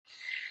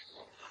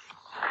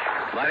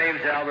My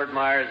name's Albert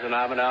Myers, and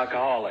I'm an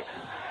alcoholic.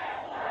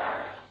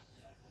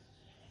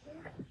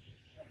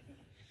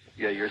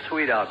 Yeah, you're a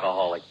sweet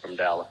alcoholic from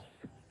Dallas.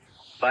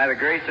 By the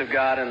grace of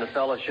God and the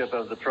fellowship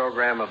of the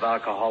program of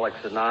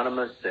Alcoholics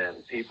Anonymous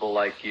and people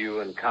like you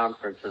and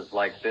conferences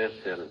like this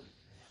and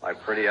my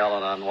pretty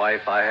Al-Anon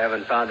wife, I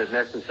haven't found it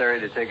necessary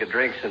to take a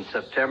drink since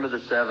September the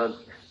 7th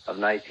of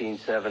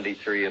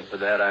 1973, and for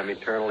that I'm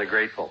eternally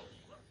grateful.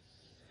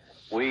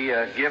 We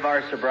give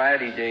our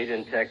sobriety date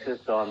in Texas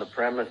on the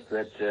premise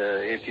that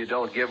if you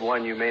don't give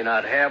one, you may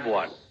not have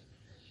one.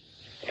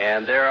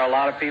 And there are a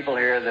lot of people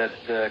here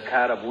that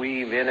kind of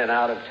weave in and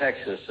out of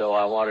Texas, so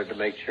I wanted to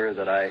make sure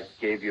that I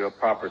gave you a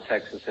proper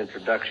Texas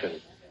introduction.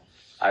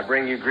 I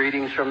bring you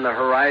greetings from the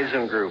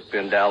Horizon Group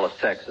in Dallas,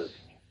 Texas.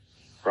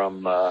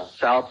 From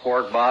South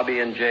Fork,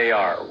 Bobby and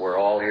JR. We're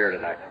all here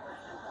tonight.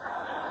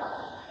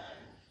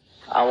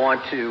 I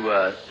want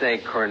to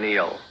thank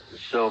Cornel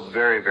so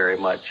very, very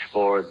much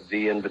for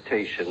the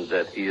invitation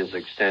that he has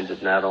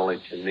extended not only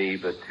to me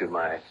but to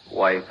my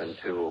wife and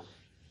to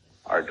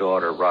our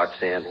daughter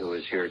Roxanne, who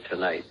is here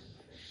tonight.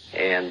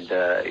 And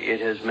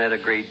it has meant a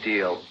great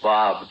deal.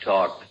 Bob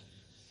talked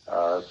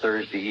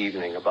Thursday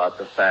evening about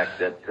the fact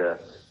that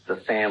the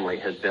family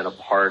has been a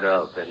part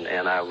of, and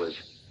I was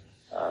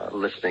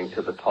listening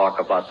to the talk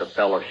about the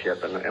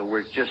fellowship, and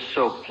we're just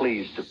so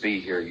pleased to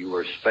be here. You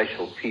are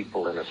special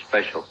people in a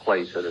special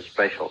place at a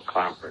special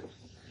conference,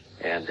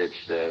 and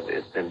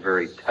it's been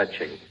very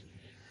touching.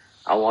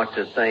 I want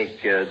to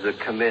thank the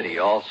committee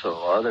also,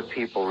 other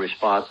people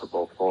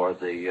responsible for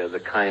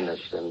the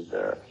kindness and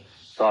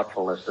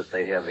thoughtfulness that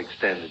they have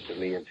extended to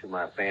me and to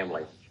my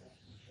family.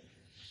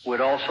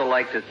 Would also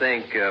like to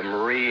thank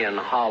Marie and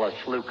Hollis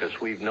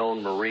Lucas. We've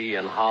known Marie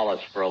and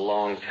Hollis for a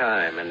long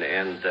time, and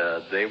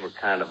they were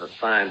kind of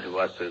assigned to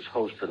us as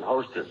host and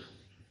hostess.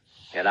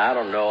 And I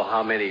don't know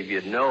how many of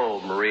you know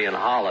Marie and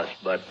Hollis,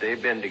 but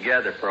they've been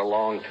together for a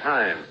long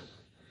time.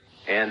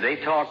 And they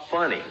talk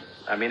funny.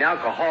 I mean,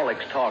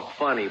 alcoholics talk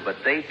funny, but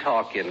they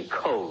talk in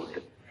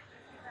code.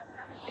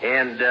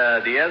 And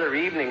the other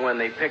evening when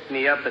they picked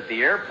me up at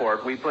the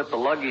airport, we put the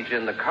luggage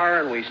in the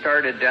car and we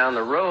started down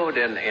the road,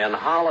 and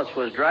Hollis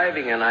was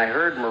driving, and I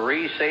heard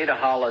Marie say to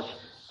Hollis,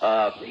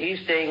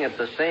 he's staying at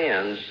the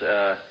Sands.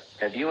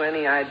 Have you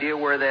any idea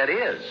where that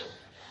is?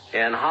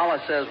 And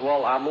Hollis says,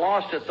 well, I'm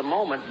lost at the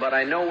moment, but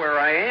I know where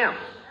I am.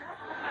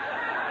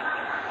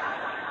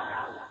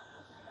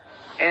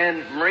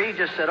 And Marie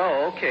just said,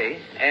 oh, okay.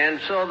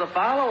 And so the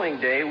following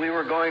day, we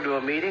were going to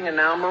a meeting, and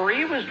now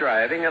Marie was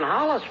driving, and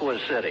Hollis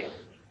was sitting.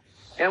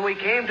 And we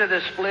came to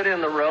this split in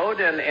the road,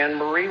 and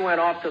Marie went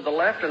off to the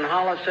left, and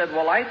Hollis said,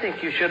 well, I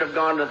think you should have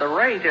gone to the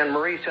right. And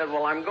Marie said,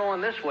 well, I'm going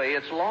this way.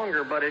 It's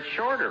longer, but it's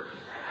shorter.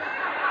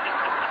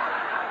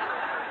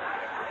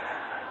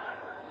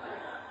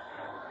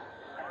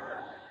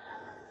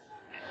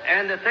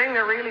 And the thing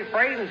that really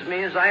frightens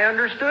me is I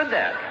understood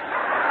that.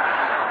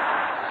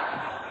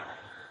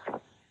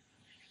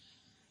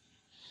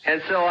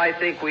 And so I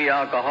think we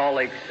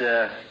alcoholics,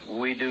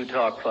 we do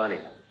talk funny.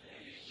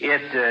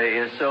 It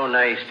is so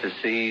nice to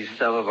see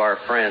some of our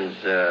friends,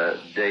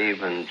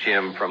 Dave and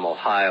Jim from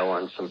Ohio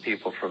and some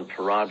people from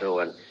Toronto,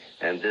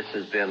 and this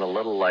has been a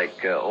little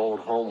like old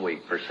home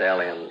week for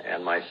Sally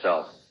and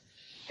myself.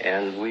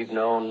 And we've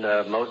known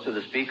most of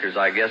the speakers,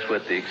 I guess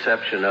with the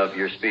exception of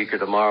your speaker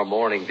tomorrow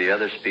morning. The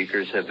other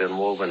speakers have been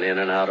woven in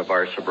and out of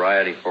our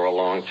sobriety for a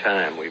long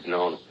time. We've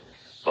known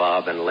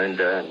Bob and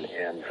Linda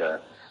and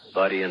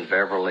Buddy and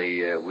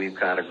Beverly. We've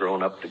kind of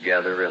grown up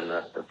together in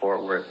the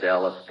Fort Worth,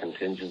 Dallas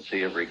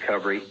contingency of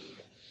recovery.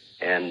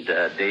 And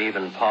Dave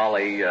and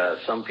Polly,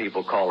 some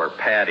people call her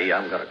Patty.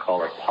 I'm going to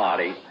call her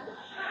Potty.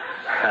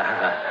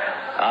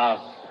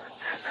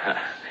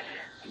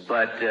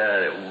 But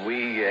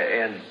we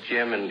and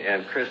Jim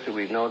and Krista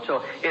we've known.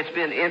 So it's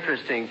been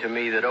interesting to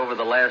me that over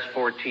the last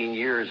 14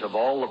 years, of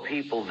all the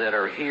people that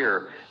are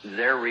here,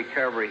 their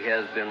recovery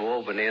has been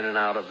woven in and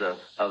out of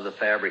the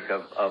fabric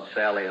of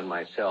Sally and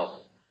myself.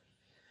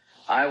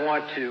 I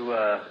want to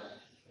tell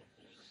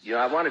you,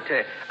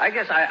 I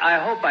guess I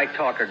hope I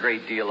talk a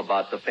great deal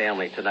about the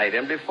family tonight.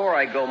 And before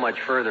I go much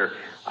further,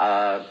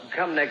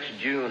 come next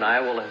June,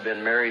 I will have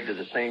been married to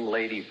the same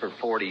lady for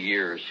 40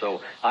 years. So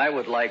I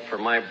would like for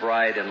my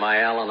bride and my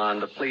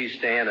Al-Anon to please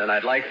stand, and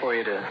I'd like for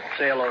you to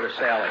say hello to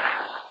Sally.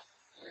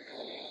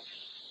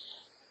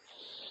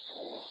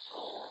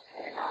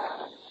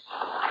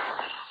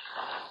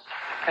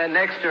 And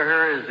next to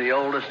her is the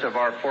oldest of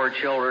our 4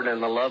 children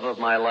and the love of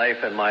my life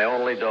and my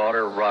only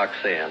daughter,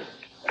 Roxanne.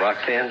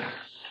 Roxanne?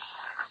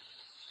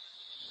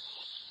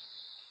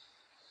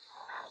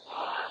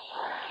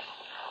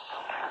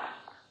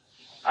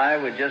 I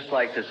would just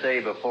like to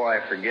say before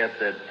I forget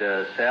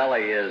that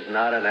Sally is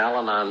not an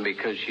Al-Anon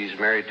because she's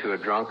married to a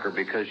drunk or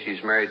because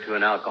she's married to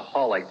an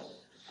alcoholic.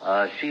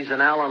 She's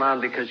an Al-Anon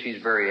because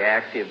she's very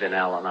active in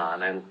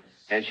Al-Anon,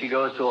 and she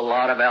goes to a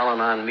lot of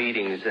Al-Anon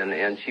meetings,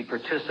 and she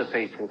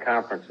participates in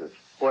conferences.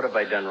 What have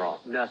I done wrong?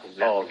 Nothing.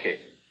 Oh, okay.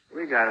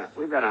 We've got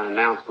an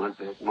announcement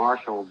that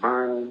Marshall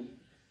Byrne,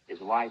 his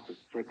wife, is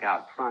sick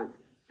out front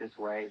this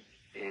way,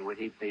 and would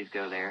he please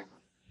go there?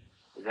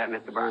 Is that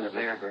Mr. Burns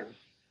there?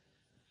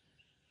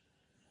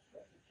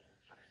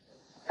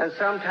 And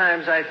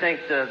sometimes I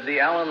think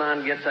the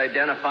Al-Anon gets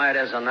identified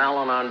as an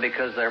Al-Anon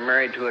because they're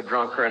married to a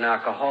drunk or an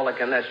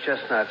alcoholic, and that's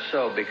just not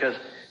so, because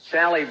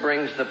Sally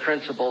brings the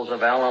principles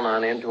of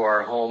Al-Anon into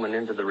our home and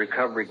into the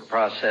recovery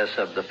process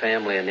of the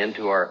family and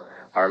into our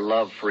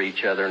love for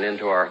each other and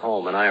into our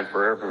home. And I am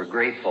forever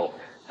grateful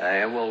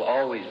and will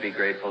always be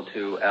grateful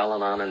to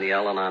Al-Anon and the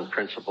Al-Anon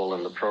principle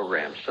and the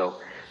program. So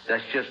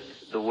that's just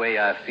the way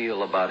I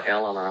feel about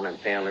Al-Anon and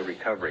family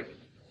recovery.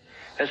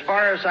 As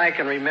far as I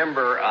can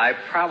remember, I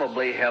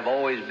probably have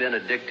always been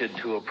addicted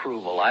to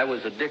approval. I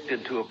was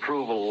addicted to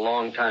approval a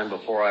long time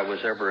before I was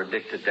ever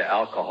addicted to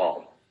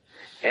alcohol.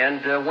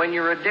 And when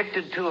you're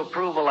addicted to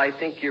approval, I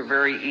think you're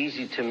very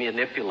easy to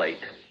manipulate.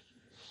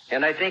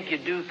 And I think you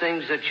do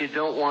things that you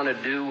don't want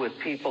to do with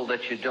people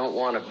that you don't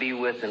want to be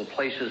with in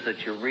places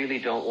that you really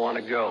don't want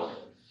to go.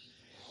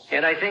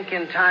 And I think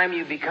in time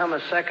you become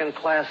a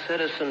second-class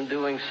citizen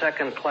doing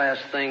second-class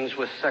things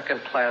with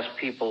second-class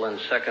people in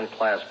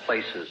second-class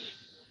places.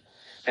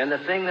 And the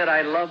thing that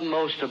I love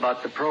most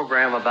about the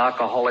program of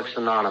Alcoholics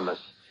Anonymous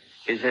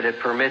is that it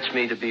permits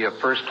me to be a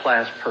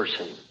first-class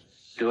person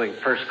doing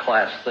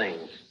first-class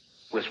things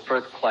with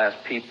first-class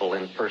people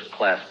in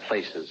first-class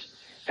places.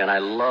 And I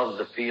love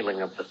the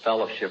feeling of the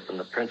fellowship and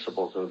the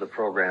principles of the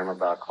program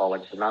of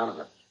Alcoholics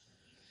Anonymous.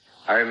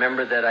 I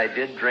remember that I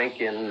did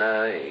drink in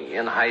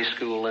high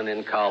school and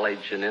in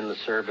college and in the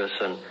service,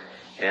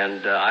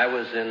 and I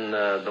was in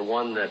the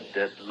one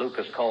that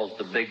Lucas calls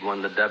the big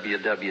one, the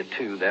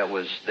WW2. That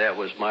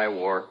was my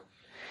war.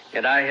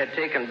 And I had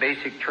taken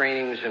basic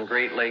trainings in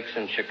Great Lakes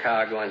and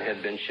Chicago and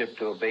had been shipped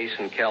to a base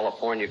in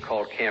California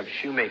called Camp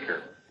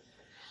Shoemaker.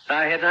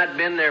 I had not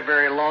been there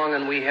very long,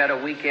 and we had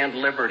a weekend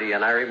liberty,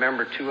 and I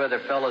remember two other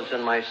fellows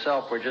and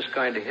myself were just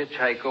going to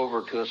hitchhike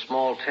over to a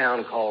small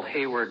town called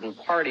Hayward and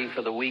party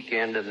for the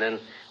weekend and then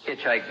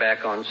hitchhike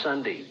back on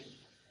Sunday.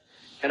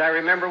 And I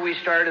remember we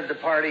started the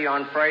party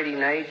on Friday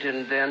night,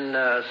 and then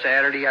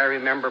Saturday, I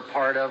remember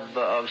part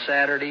of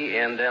Saturday,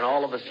 and then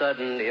all of a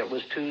sudden it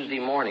was Tuesday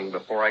morning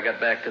before I got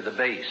back to the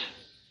base.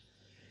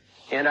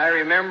 And I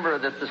remember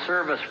that the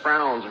service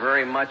frowns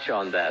very much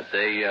on that.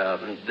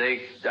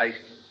 I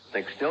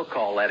think still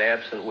call that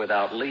absent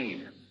without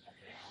leave.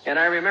 And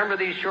I remember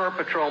these shore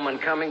patrolmen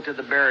coming to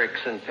the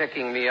barracks and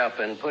picking me up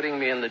and putting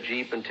me in the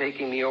Jeep and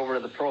taking me over to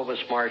the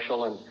provost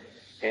marshal,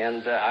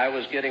 and I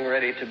was getting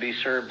ready to be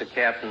served the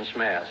captain's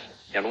mass.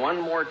 And one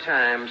more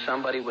time,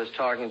 somebody was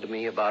talking to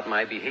me about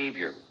my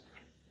behavior.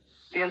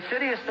 The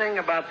insidious thing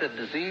about the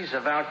disease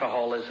of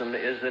alcoholism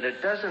is that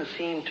it doesn't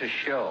seem to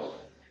show.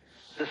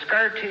 The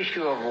scar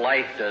tissue of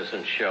life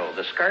doesn't show.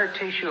 The scar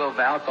tissue of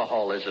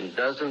alcoholism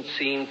doesn't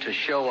seem to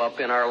show up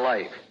in our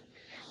life.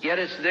 Yet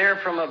it's there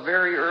from a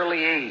very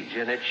early age,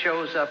 and it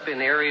shows up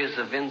in areas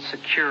of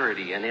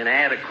insecurity and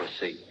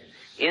inadequacy,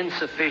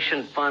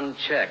 insufficient fund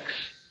checks.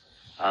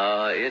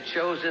 It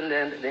shows in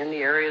the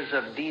areas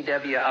of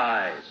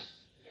DWIs,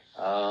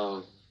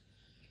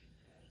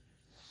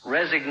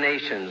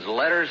 resignations,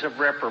 letters of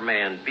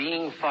reprimand,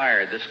 being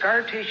fired. The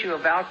scar tissue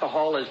of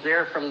alcohol is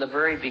there from the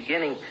very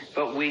beginning,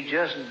 but we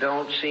just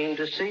don't seem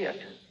to see it.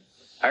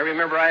 I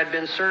remember I had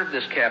been served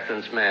this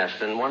captain's mass,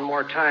 and one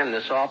more time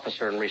this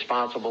officer and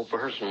responsible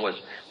person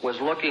was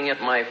looking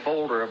at my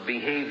folder of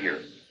behavior.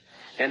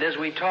 And as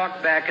we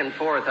talked back and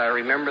forth, I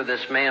remember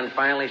this man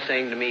finally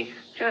saying to me,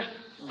 "Just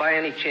by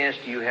any chance,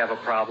 do you have a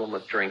problem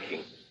with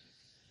drinking?"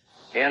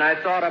 And I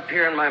thought up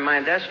here in my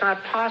mind, that's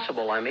not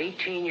possible. I'm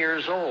 18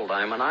 years old.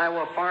 I'm an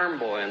Iowa farm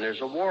boy, and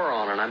there's a war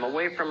on, and I'm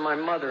away from my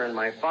mother and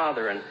my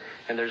father, and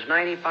there's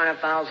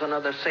 95,000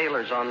 other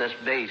sailors on this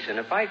base. And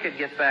if I could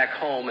get back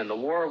home and the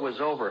war was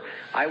over,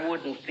 I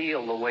wouldn't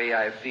feel the way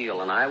I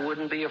feel, and I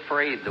wouldn't be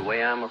afraid the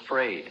way I'm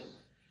afraid.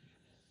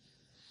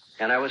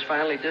 And I was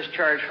finally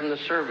discharged from the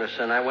service,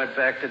 and I went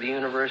back to the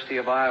University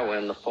of Iowa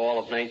in the fall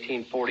of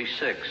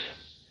 1946.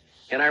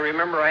 And I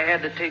remember I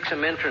had to take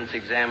some entrance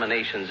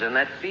examinations, and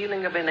that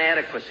feeling of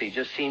inadequacy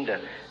just seemed to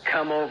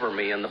come over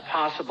me, and the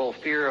possible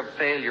fear of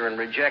failure and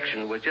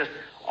rejection was just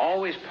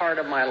always part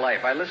of my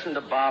life. I listened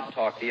to Bob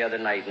talk the other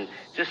night, and it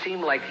just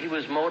seemed like he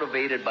was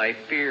motivated by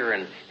fear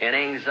and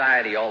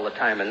anxiety all the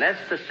time, and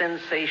that's the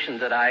sensation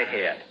that I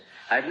had.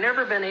 I've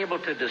never been able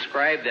to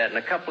describe that, and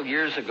a couple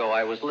years ago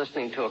I was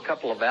listening to a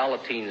couple of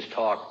Alateens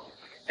talk,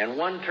 and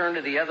one turned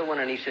to the other one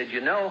and he said, "You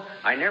know,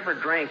 I never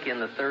drank in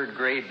the 3rd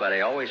grade, but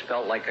I always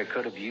felt like I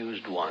could have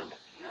used one."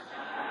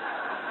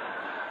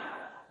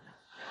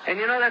 And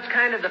you know, that's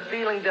kind of the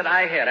feeling that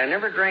I had. I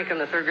never drank in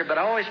the 3rd grade, but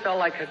I always felt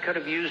like I could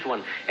have used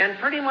one. And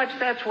pretty much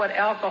that's what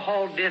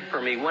alcohol did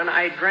for me. When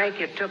I drank,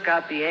 it took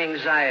out the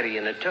anxiety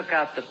and it took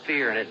out the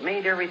fear, and it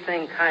made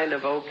everything kind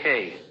of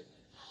okay.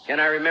 And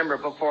I remember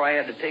before I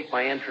had to take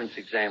my entrance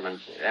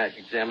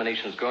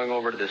examinations, going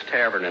over to this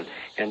tavern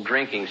and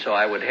drinking so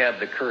I would have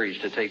the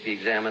courage to take the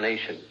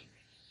examination.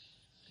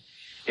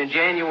 In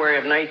January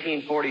of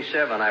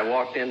 1947, I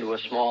walked into a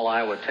small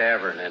Iowa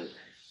tavern and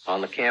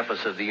on the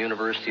campus of the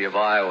University of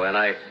Iowa, and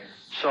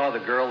saw the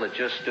girl that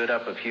just stood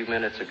up a few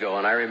minutes ago,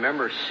 and I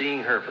remember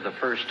seeing her for the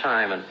first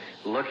time and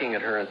looking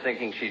at her and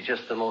thinking she's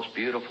just the most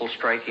beautiful,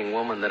 striking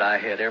woman that I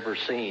had ever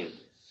seen.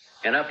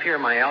 And up here,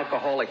 my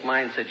alcoholic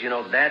mind said,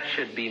 that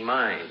should be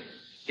mine.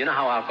 You know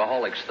how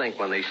alcoholics think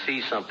when they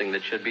see something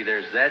that should be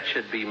theirs, that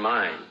should be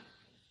mine.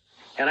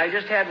 And I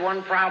just had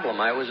one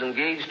problem. I was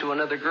engaged to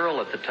another girl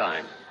at the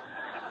time.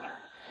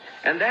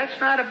 And that's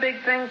not a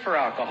big thing for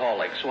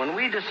alcoholics. When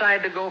we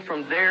decide to go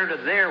from there to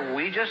there,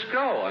 we just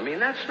go. I mean,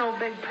 that's no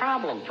big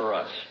problem for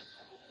us.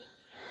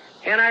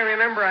 And I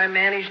remember I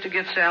managed to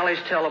get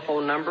Sally's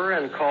telephone number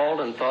and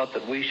called and thought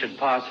that we should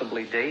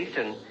possibly date.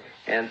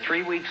 And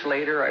 3 weeks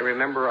later, I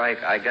remember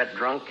I got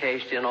drunk,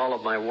 cashed in all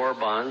of my war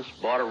bonds,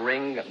 bought a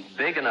ring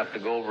big enough to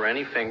go over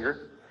any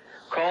finger,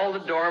 called the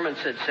dorm and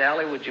said,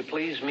 Sally, would you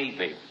please meet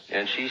me?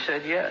 And she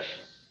said yes.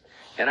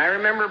 And I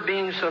remember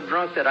being so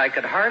drunk that I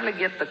could hardly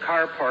get the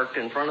car parked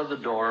in front of the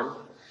dorm.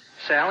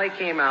 Sally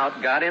came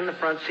out, got in the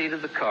front seat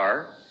of the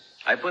car.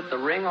 I put the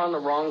ring on the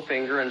wrong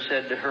finger and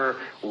said to her,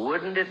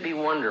 wouldn't it be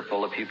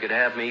wonderful if you could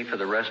have me for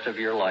the rest of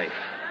your life?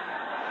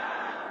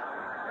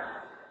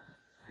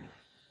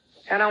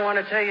 And I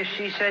want to tell you,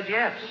 she said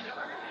yes.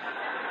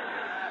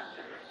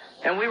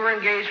 And we were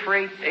engaged for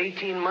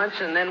 18 months,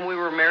 and then we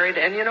were married.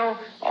 And,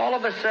 all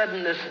of a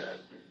sudden,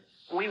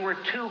 we were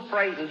two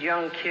frightened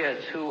young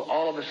kids who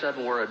all of a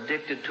sudden were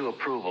addicted to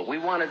approval. We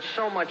wanted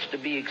so much to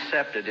be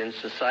accepted in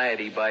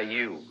society by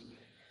you.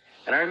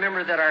 And I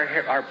remember that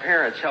our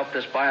parents helped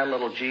us buy a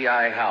little GI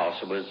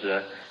house. It was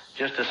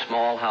just a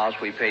small house.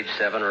 We paid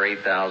 $7,000 or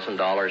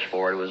 $8,000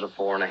 for it. It was a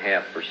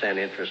 4.5%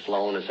 interest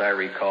loan, as I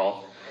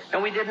recall.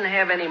 And we didn't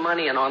have any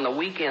money, and on the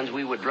weekends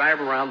we would drive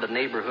around the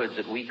neighborhoods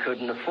that we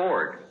couldn't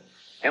afford.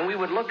 And we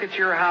would look at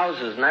your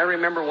houses, and I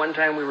remember one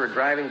time we were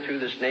driving through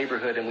this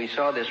neighborhood, and we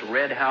saw this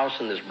red house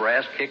and this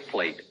brass kick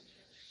plate.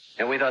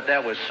 And we thought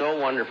that was so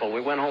wonderful. We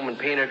went home and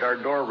painted our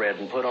door red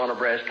and put on a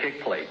brass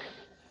kick plate.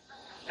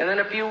 And then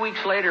a few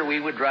weeks later,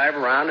 we would drive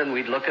around, and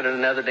we'd look at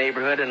another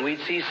neighborhood, and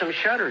we'd see some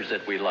shutters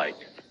that we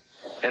liked.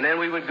 And then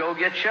we would go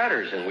get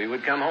shutters, and we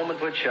would come home and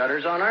put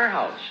shutters on our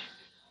house.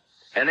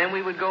 And then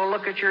we would go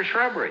look at your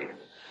shrubbery.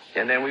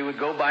 And then we would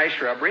go buy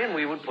shrubbery, and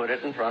we would put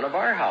it in front of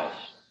our house.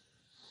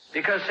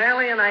 Because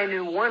Sally and I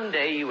knew one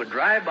day you would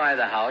drive by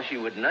the house,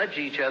 you would nudge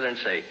each other and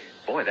say,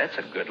 boy, that's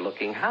a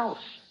good-looking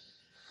house.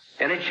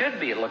 And it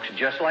should be. It looks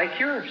just like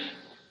yours.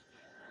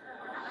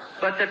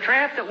 But the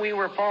trap that we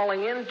were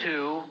falling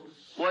into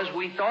was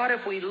we thought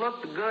if we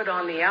looked good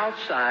on the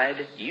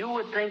outside, you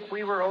would think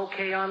we were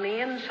okay on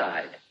the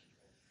inside.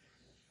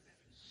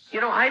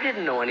 I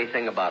didn't know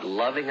anything about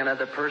loving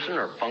another person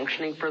or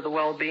functioning for the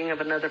well-being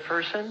of another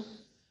person.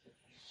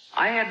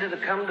 I had to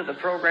come to the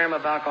program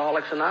of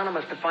Alcoholics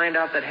Anonymous to find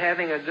out that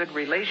having a good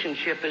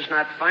relationship is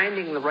not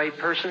finding the right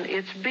person,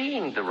 it's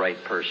being the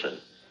right person.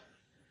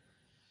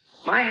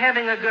 My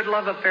having a good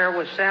love affair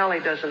with Sally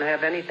doesn't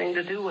have anything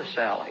to do with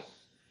Sally.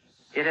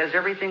 It has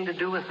everything to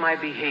do with my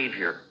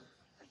behavior.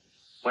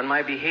 When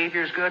my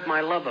behavior's good,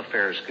 my love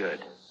affair's good.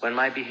 When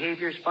my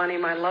behavior's funny,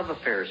 my love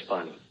affair's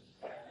funny.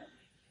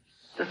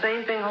 The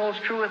same thing holds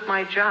true with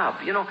my job.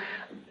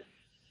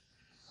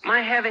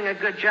 My having a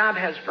good job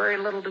has very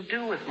little to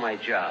do with my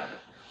job.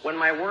 When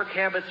my work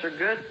habits are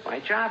good, my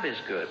job is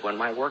good. When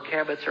my work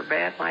habits are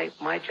bad,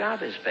 my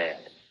job is bad.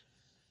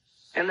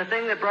 And the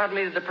thing that brought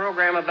me to the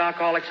program of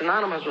Alcoholics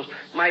Anonymous was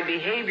my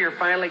behavior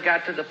finally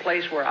got to the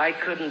place where I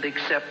couldn't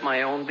accept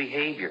my own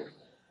behavior.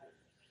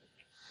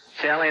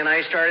 Sally and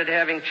I started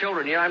having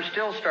children. I'm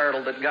still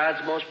startled that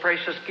God's most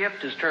precious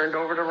gift is turned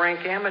over to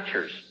rank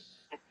amateurs.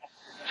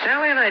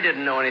 Sally and I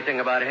didn't know anything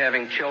about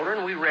having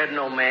children. We read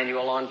no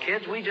manual on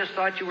kids. We just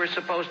thought you were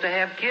supposed to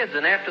have kids.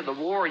 And after the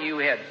war, you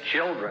had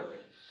children.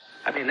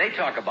 I mean, they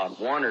talk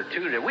about 1 or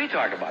 2. We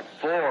talk about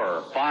 4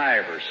 or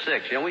 5 or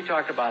 6. We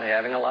talked about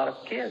having a lot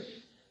of kids.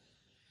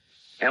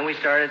 And we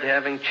started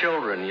having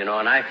children, and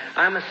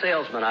I'm a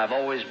salesman. I've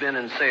always been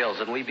in sales.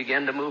 And we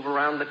began to move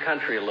around the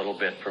country a little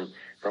bit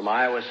from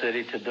Iowa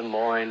City to Des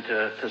Moines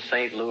to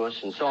St. Louis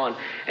and so on.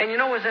 And it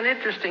was an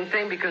interesting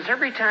thing because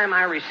every time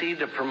I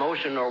received a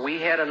promotion or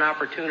we had an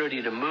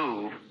opportunity to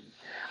move,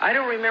 I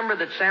don't remember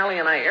that Sally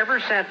and I ever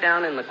sat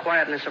down in the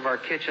quietness of our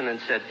kitchen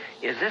and said,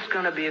 is this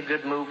going to be a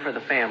good move for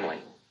the family?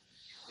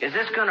 Is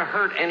this going to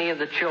hurt any of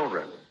the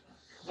children?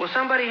 Will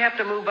somebody have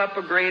to move up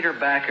a grade or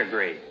back a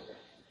grade?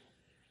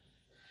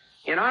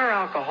 In our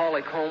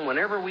alcoholic home,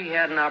 whenever we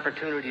had an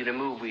opportunity to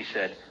move, we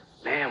said,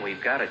 man,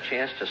 we've got a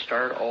chance to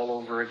start all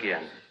over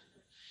again.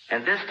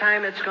 And this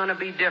time it's going to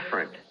be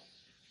different.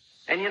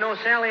 And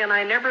Sally and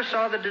I never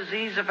saw the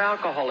disease of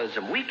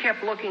alcoholism. We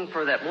kept looking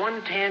for that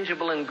one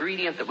tangible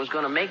ingredient that was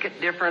going to make it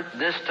different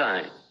this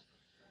time.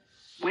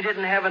 We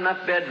didn't have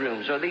enough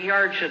bedrooms, or the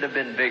yard should have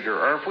been bigger,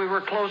 or if we were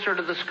closer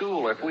to the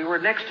school, or if we were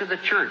next to the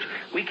church.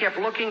 We kept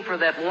looking for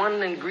that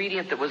one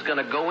ingredient that was going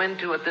to go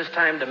into it this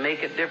time to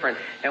make it different,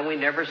 and we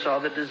never saw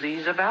the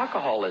disease of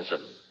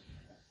alcoholism.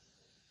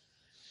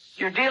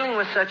 You're dealing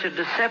with such a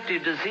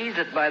deceptive disease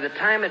that by the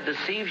time it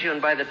deceives you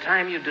and by the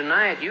time you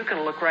deny it, you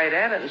can look right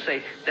at it and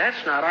say,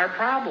 that's not our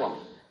problem.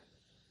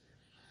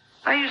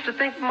 I used to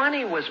think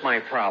money was my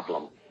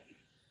problem.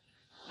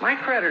 My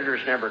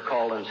creditors never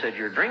called and said,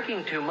 "You're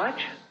drinking too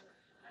much."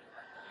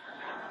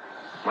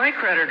 My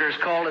creditors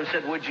called and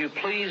said, "Would you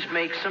please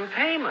make some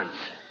payments?"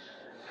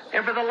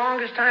 And for the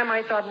longest time,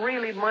 I thought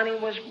really money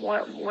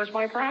was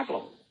my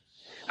problem.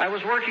 I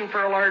was working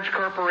for a large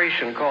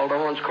corporation called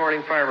Owens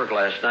Corning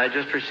Fiberglass, and I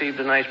just received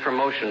a nice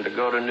promotion to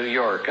go to New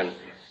York,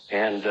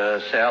 and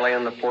Sally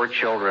and the 4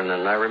 children.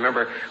 And I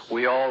remember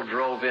we all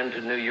drove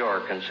into New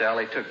York, and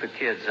Sally took the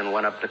kids and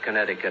went up to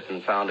Connecticut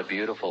and found a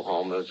beautiful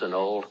home. It was an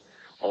old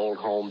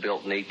home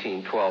built in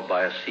 1812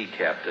 by a sea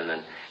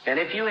captain. And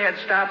if you had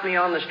stopped me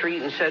on the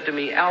street and said to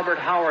me, "Albert,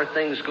 how are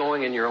things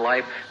going in your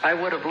life?" I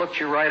would have looked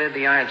you right in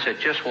the eye and said,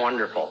 "Just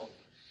wonderful.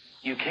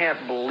 You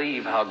can't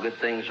believe how good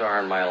things are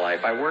in my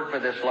life. I work for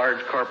this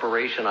large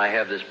corporation. I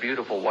have this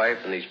beautiful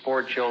wife and these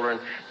 4 children,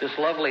 this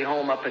lovely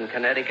home up in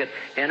Connecticut."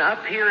 And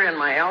up here in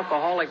my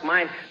alcoholic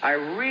mind, I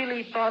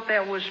really thought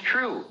that was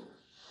true,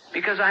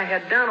 because I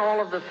had done all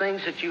of the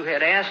things that you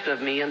had asked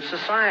of me in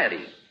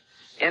society.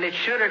 And it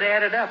should have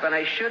added up, and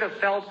I should have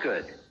felt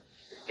good.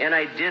 And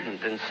I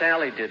didn't, and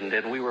Sally didn't,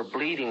 and we were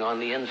bleeding on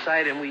the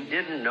inside, and we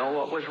didn't know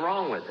what was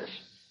wrong with us.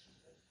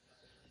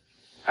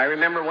 I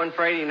remember one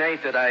Friday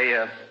night that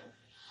I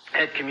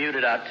had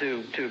commuted out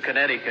to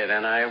Connecticut,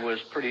 and I was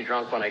pretty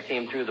drunk when I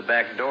came through the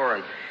back door,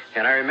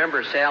 and I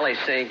remember Sally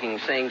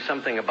saying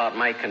something about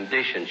my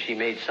condition. She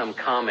made some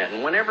comment,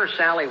 and whenever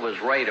Sally was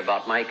right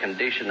about my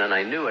condition, and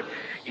I knew it,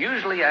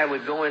 usually I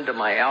would go into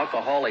my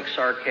alcoholic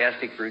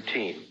sarcastic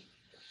routine.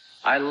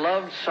 I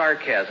loved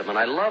sarcasm, and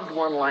I loved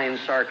one-line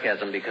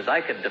sarcasm because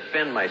I could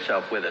defend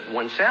myself with it.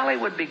 When Sally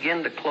would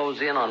begin to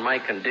close in on my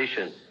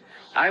condition,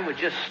 I would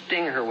just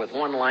sting her with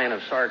one line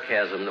of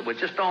sarcasm that would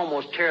just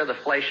almost tear the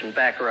flesh and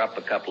back her up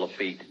a couple of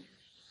feet.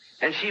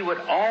 And she would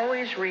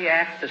always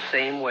react the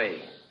same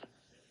way.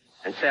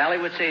 And Sally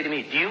would say to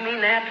me, "Do you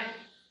mean that?"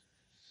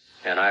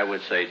 And I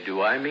would say,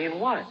 "Do I mean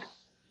what?"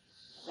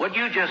 "What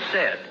you just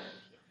said."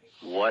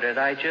 "What did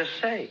I just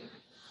say?"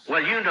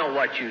 "Well, you know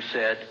what you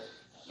said."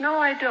 "No,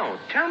 I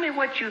don't. Tell me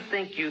what you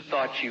think you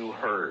thought you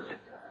heard."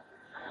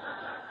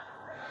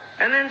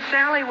 And then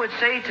Sally would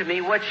say to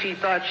me what she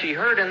thought she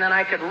heard, and then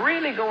I could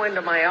really go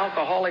into my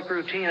alcoholic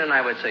routine, and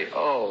I would say,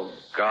 "Oh,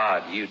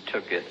 God, you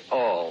took it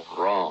all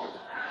wrong."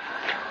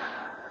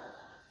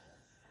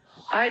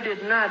 I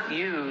did not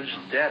use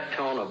that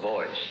tone of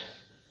voice.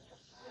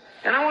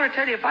 And I want to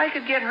tell you, if I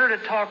could get her to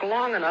talk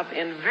long enough,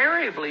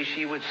 invariably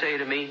she would say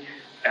to me,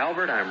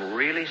 "Albert, I'm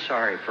really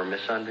sorry for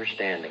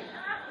misunderstanding."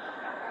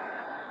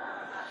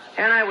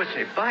 And I would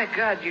say, "By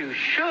God, you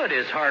should,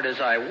 as hard as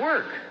I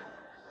work."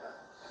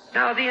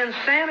 Now, the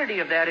insanity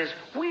of that is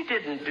we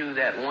didn't do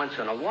that once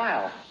in a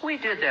while. We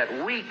did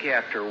that week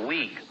after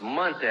week,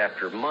 month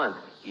after month,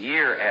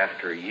 year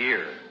after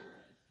year.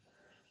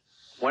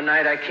 One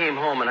night I came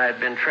home, and I had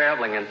been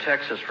traveling in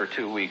Texas for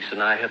 2 weeks,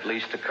 and I had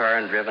leased a car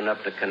and driven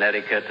up to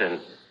Connecticut, and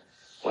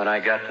when I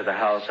got to the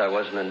house, I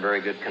wasn't in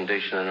very good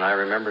condition, and I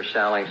remember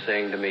Sally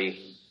saying to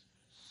me,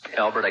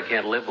 "Albert, I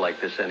can't live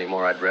like this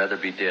anymore. I'd rather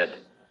be dead."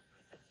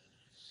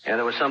 And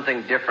there was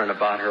something different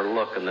about her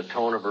look and the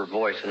tone of her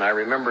voice. And I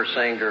remember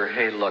saying to her,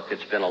 "Hey, look,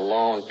 it's been a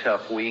long,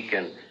 tough week,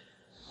 and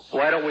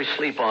why don't we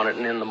sleep on it,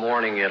 and in the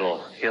morning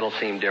it'll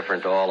seem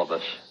different to all of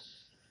us."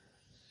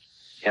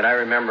 And I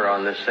remember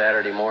on this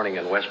Saturday morning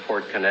in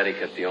Westport,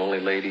 Connecticut, the only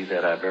lady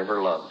that I've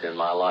ever loved in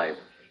my life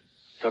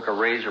took a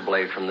razor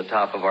blade from the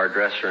top of our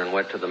dresser and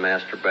went to the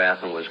master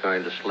bath and was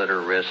going to slit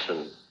her wrists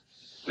and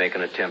make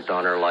an attempt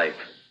on her life.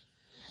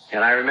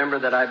 And I remember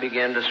that I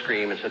began to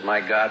scream and said, "My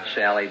God,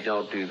 Sally,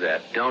 don't do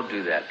that. Don't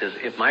do that.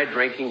 If my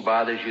drinking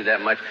bothers you that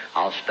much,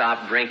 I'll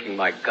stop drinking.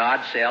 My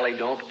God, Sally,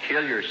 don't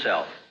kill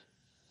yourself."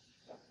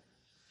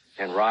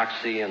 And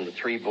Roxy and the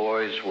 3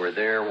 boys were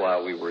there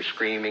while we were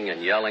screaming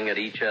and yelling at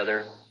each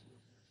other.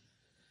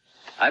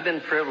 I've been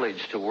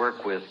privileged to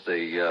work with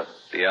the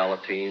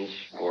Alateens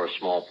for a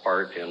small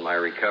part in my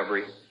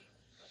recovery.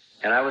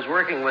 And I was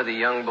working with a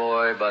young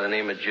boy by the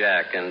name of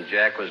Jack, and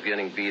Jack was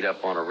getting beat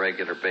up on a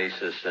regular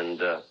basis.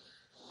 And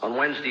on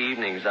Wednesday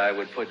evenings, I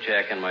would put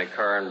Jack in my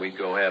car, and we'd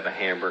go have a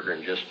hamburger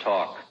and just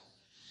talk.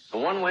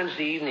 And one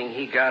Wednesday evening,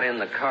 he got in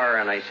the car,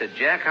 and I said,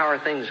 "Jack, how are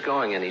things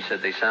going?" And he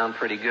said, "They sound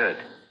pretty good."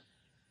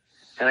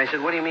 And I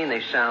said, "What do you mean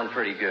they sound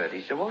pretty good?"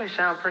 He said, "Well, they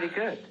sound pretty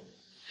good."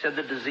 He said,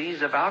 "The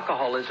disease of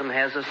alcoholism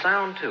has a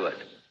sound to it."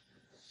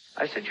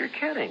 I said, "You're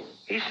kidding."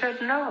 He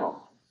said,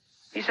 "No."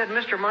 He said,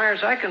 "Mr.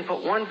 Myers, I can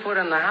put 1 foot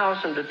in the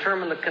house and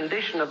determine the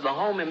condition of the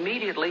home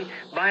immediately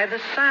by the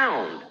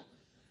sound.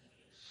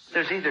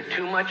 There's either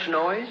too much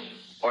noise,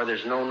 or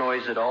there's no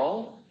noise at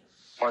all,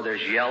 or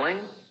there's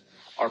yelling,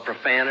 or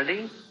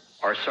profanity,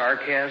 or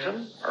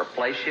sarcasm, or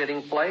flesh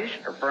hitting flesh,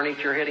 or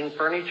furniture hitting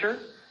furniture.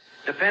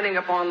 Depending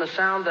upon the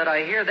sound that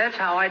I hear, that's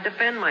how I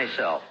defend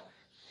myself.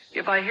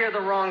 If I hear the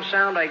wrong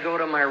sound, I go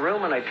to my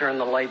room and I turn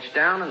the lights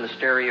down and the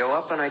stereo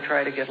up and I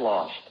try to get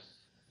lost."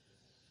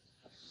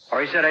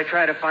 Or he said, "I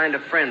try to find a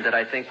friend that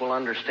I think will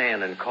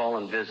understand and call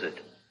and visit.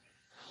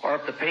 Or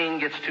if the pain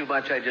gets too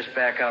much, I just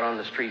back out on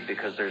the street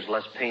because there's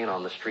less pain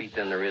on the street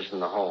than there is in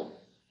the home."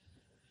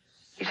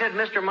 He said,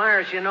 Mr.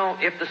 Myers, you know,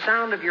 if the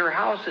sound of your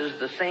house is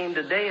the same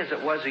today as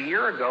it was a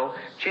year ago,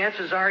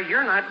 chances are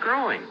you're not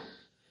growing.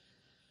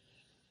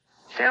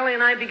 Sally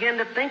and I began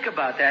to think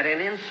about that,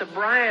 and in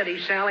sobriety,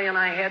 Sally and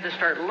I had to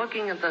start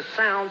looking at the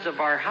sounds of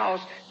our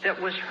house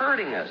that was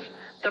hurting us.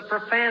 The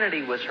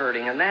profanity was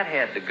hurting, and that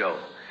had to go.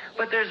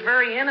 But there's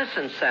very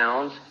innocent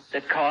sounds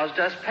that caused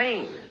us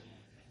pain.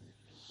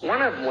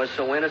 One of them was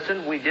so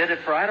innocent, we did it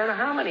for I don't know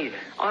how many.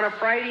 On a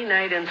Friday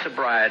night in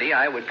sobriety,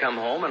 I would come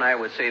home and I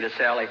would say to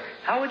Sally,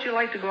 how would you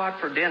like to go out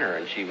for dinner?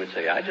 And she would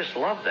say, I just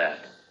love that.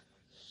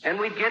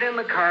 And we'd get in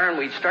the car and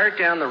we'd start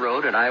down the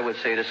road and I would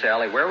say to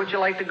Sally, where would you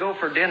like to go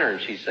for dinner?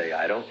 And she'd say,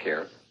 I don't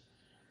care.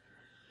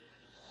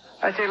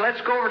 I'd say,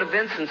 let's go over to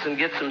Vincent's and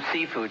get some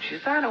seafood. She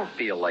said, I don't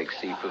feel like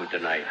seafood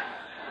tonight.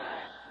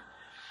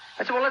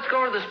 I said, well, let's go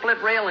over to the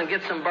Split Rail and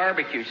get some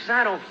barbecue. She said,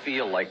 I don't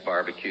feel like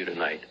barbecue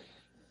tonight.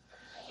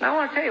 Now, I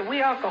want to tell you,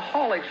 we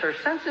alcoholics are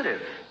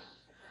sensitive.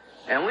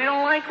 And we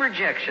don't like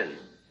rejection.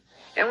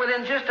 And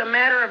within just a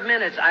matter of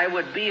minutes, I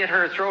would be at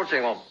her throat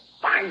saying, well,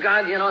 my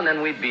God, you know, and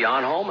then we'd be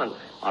on home and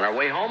on our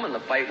way home and the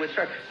fight would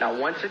start. Now,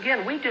 once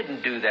again, we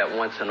didn't do that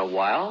once in a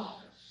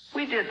while.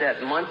 We did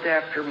that month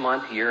after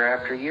month, year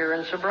after year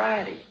in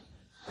sobriety.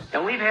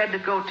 And we've had to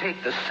go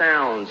take the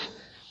sounds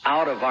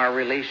out of our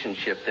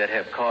relationship that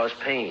have caused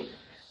pain.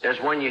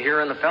 There's one you hear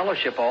in the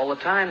fellowship all the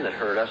time that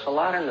hurt us a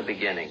lot in the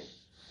beginning.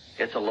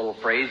 It's a little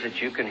phrase that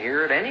you can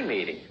hear at any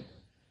meeting.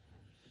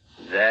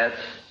 That's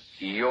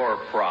your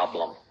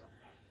problem.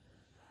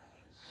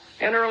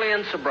 And early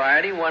in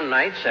sobriety, one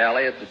night,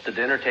 Sally at the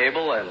dinner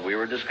table, and we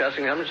were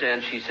discussing them,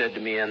 and she said to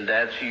me, and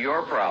that's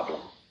your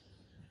problem.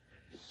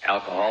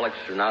 Alcoholics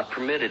are not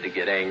permitted to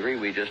get angry.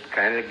 We just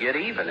kind of get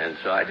even. And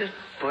so I just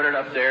put it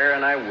up there,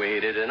 and I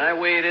waited, and I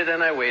waited,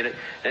 and I waited.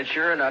 And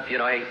sure enough, you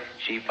know, hey,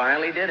 she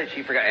finally did it.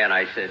 She forgot. And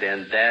I said,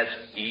 and that's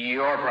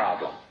your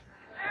problem.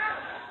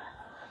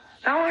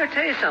 Now, I want to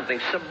tell you something.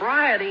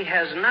 Sobriety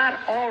has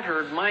not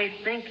altered my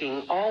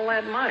thinking all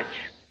that much.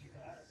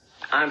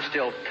 I'm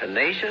still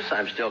tenacious.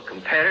 I'm still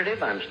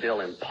competitive. I'm still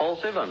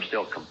impulsive. I'm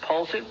still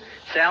compulsive.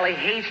 Sally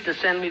hates to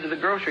send me to the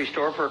grocery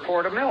store for a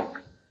quart of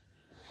milk.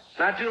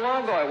 Not too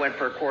long ago, I went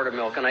for a quart of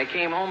milk, and I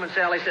came home, and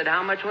Sally said,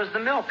 how much was the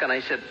milk? And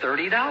I said,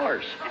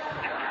 $30.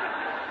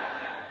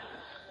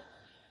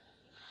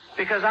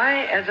 Because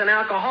I, as an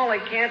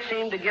alcoholic, can't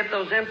seem to get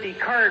those empty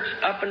carts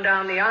up and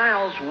down the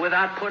aisles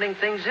without putting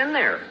things in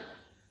there.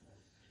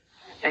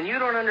 And you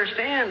don't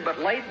understand, but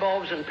light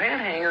bulbs and pen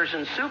hangers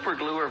and super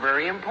glue are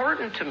very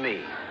important to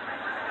me.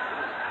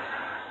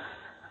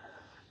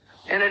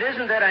 And it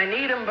isn't that I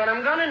need them, but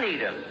I'm going to need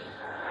them.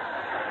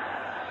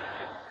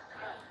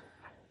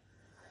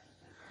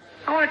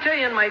 I want to tell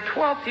you, in my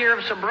 12th year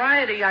of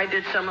sobriety, I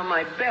did some of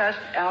my best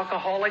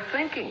alcoholic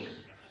thinking.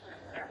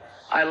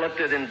 I looked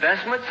at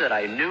investments that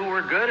I knew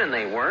were good, and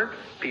they weren't.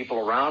 People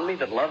around me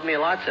that loved me a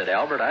lot said,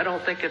 Albert, I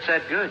don't think it's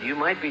that good. You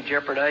might be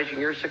jeopardizing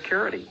your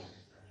security.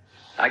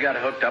 I got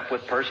hooked up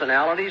with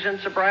personalities in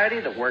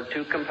sobriety that weren't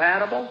too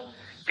compatible.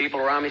 People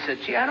around me said,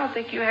 gee, I don't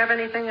think you have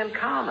anything in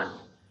common.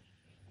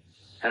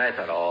 And I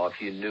thought, oh,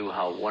 if you knew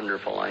how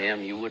wonderful I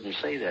am, you wouldn't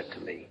say that to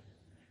me.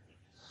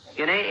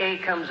 In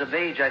AA Comes of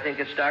Age, I think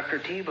it's Dr.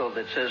 Tebow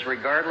that says,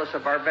 regardless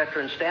of our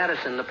veteran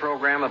status in the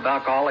program of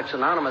Alcoholics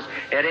Anonymous,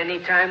 at any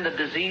time the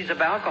disease of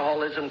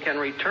alcoholism can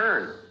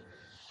return.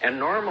 And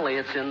normally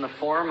it's in the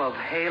form of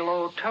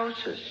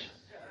halitosis.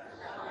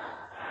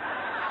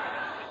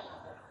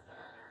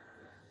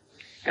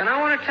 And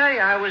I want to tell you,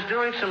 I was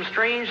doing some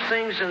strange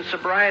things in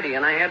sobriety,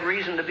 and I had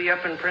reason to be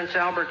up in Prince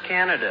Albert,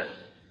 Canada.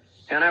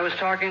 And I was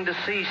talking to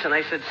Cease, and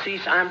I said,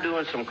 Cease, I'm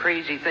doing some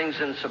crazy things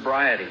in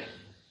sobriety.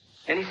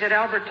 And he said,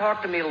 Albert,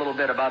 talk to me a little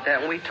bit about that.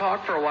 And we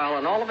talked for a while,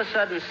 and all of a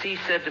sudden, Cease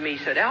said to me,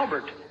 he said,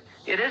 Albert,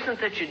 it isn't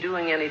that you're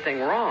doing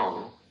anything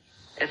wrong.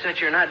 It's that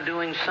you're not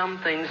doing some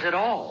things at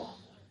all.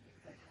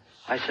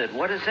 I said,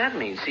 what does that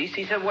mean, Cease?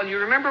 He said, well, you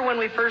remember when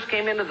we first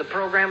came into the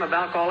program of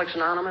Alcoholics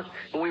Anonymous,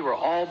 and we were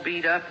all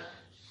beat up?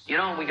 You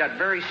know, we got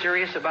very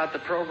serious about the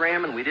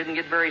program, and we didn't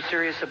get very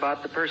serious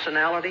about the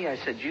personality. I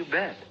said, you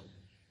bet.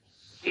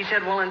 He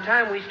said, well, in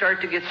time we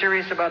start to get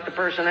serious about the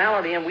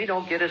personality, and we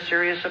don't get as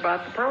serious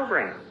about the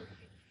program.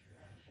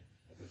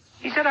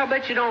 He said, I'll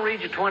bet you don't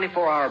read your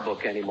 24-hour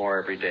book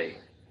anymore every day.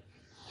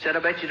 He said, I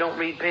bet you don't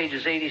read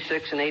pages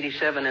 86 and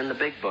 87 in the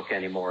big book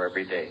anymore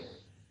every day.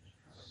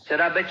 He said,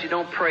 I bet you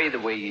don't pray the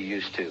way you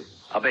used to.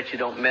 I'll bet you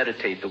don't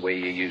meditate the way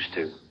you used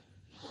to.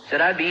 He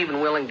said, I'd be even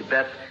willing to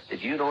bet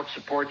that you don't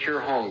support your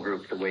home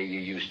group the way you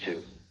used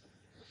to.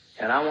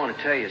 And I want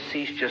to tell you,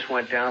 Cease just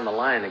went down the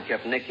line and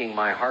kept nicking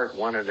my heart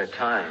one at a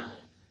time.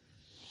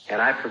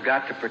 And I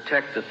forgot to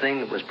protect the thing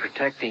that was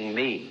protecting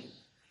me.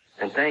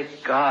 And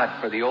thank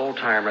God for the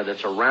old-timer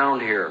that's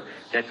around here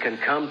that can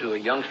come to a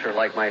youngster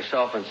like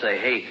myself and say,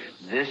 hey,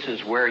 this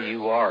is where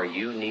you are.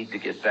 You need to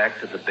get back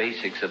to the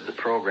basics of the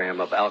program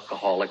of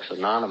Alcoholics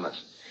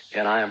Anonymous.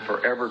 And I am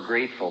forever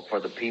grateful for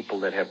the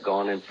people that have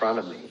gone in front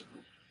of me.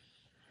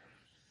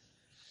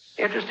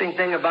 Interesting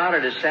thing about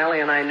it is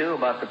Sally and I knew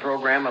about the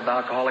program of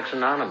Alcoholics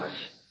Anonymous.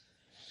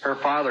 Her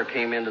father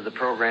came into the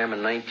program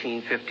in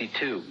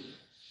 1952.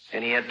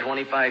 And he had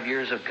 25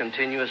 years of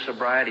continuous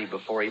sobriety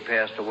before he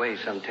passed away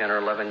some 10 or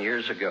 11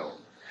 years ago.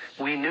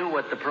 We knew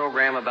what the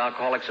program of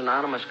Alcoholics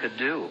Anonymous could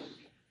do.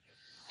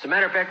 As a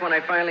matter of fact, when I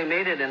finally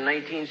made it in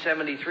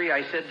 1973,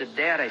 I said to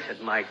Dad, I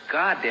said, my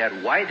God,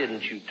 Dad, why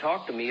didn't you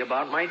talk to me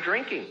about my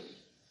drinking?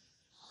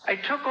 I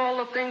took all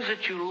the things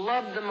that you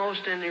loved the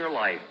most in your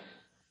life.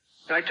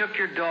 I took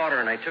your daughter,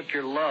 and I took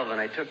your love,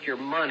 and I took your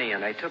money,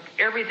 and I took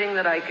everything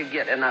that I could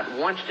get, and not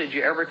once did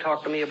you ever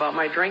talk to me about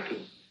my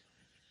drinking.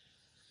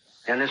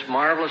 And this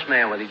marvelous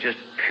man with his just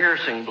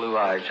piercing blue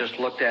eyes just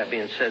looked at me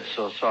and said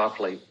so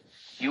softly,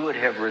 you would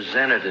have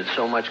resented it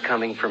so much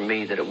coming from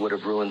me that it would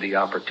have ruined the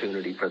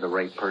opportunity for the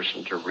right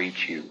person to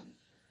reach you.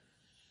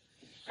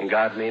 And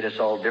God made us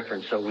all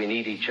different, so we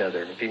need each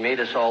other. If he made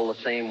us all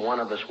the same, one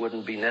of us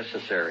wouldn't be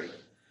necessary.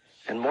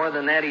 And more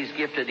than that, he's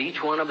gifted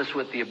each one of us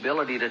with the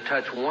ability to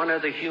touch one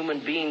other human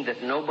being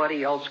that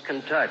nobody else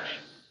can touch.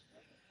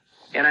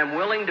 And I'm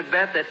willing to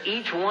bet that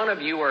each one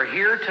of you are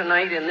here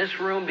tonight in this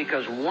room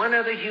because one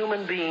other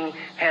human being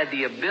had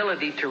the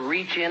ability to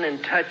reach in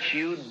and touch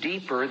you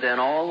deeper than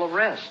all the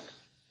rest.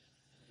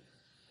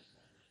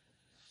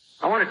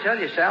 I want to tell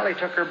you, Sally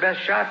took her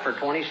best shot for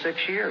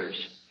 26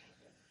 years.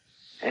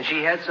 And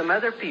she had some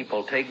other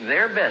people take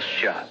their best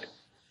shot.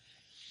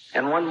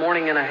 And one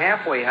morning in a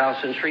halfway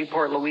house in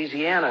Shreveport,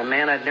 Louisiana, a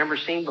man I'd never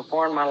seen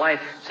before in my life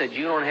said,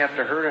 you don't have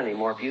to hurt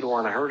anymore if you don't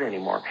want to hurt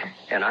anymore.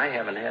 And I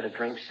haven't had a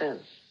drink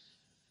since.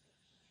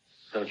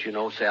 Don't you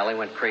know Sally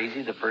went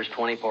crazy the first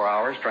 24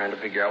 hours trying to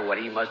figure out what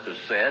he must have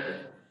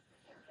said?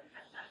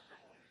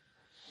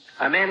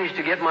 I managed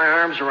to get my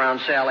arms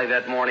around Sally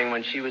that morning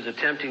when she was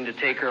attempting to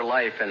take her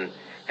life, and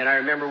I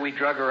remember we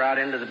drug her out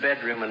into the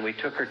bedroom and we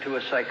took her to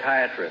a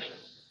psychiatrist.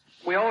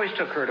 We always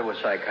took her to a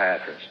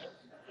psychiatrist.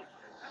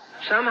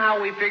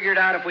 Somehow we figured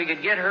out if we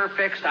could get her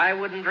fixed, I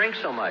wouldn't drink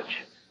so much.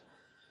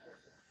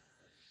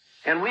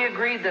 And we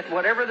agreed that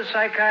whatever the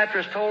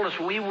psychiatrist told us,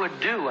 we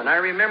would do. And I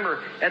remember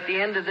at the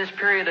end of this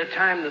period of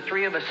time, the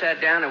three of us sat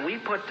down and we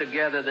put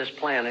together this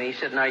plan. And he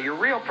said, now, your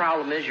real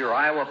problem is you're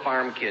Iowa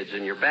farm kids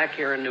and you're back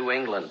here in New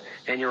England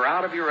and you're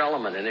out of your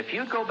element. And if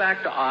you go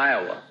back to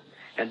Iowa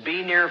and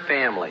be near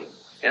family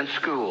and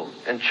school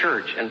and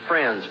church and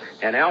friends,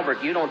 and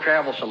Albert, you don't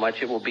travel so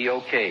much, it will be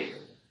okay.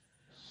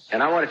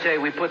 And I want to tell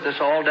you, we put this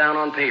all down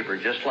on paper,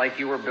 just like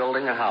you were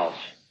building a house.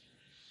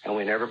 And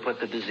we never put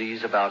the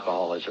disease of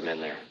alcoholism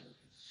in there.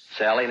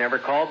 Sally never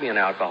called me an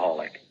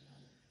alcoholic.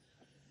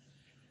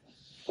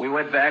 We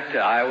went back to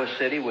Iowa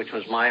City, which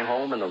was my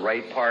home in the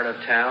right part of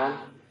town,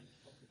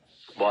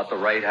 bought the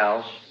right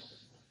house,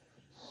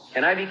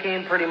 and I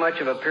became pretty much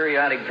of a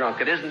periodic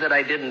drunk. It isn't that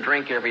I didn't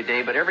drink every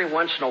day, but every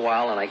once in a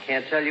while, and I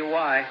can't tell you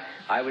why,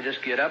 I would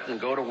just get up and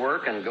go to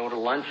work and go to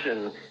lunch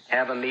and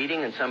have a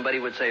meeting, and somebody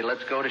would say,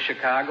 let's go to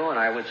Chicago, and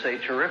I would say,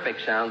 terrific,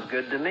 sounds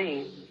good to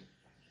me.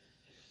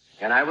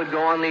 And I would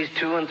go on these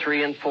 2 and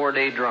 3 and 4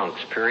 day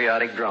drunks,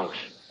 periodic drunks.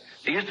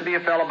 There used to be a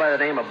fellow by the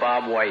name of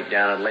Bob White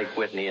down at Lake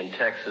Whitney in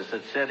Texas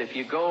that said if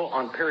you go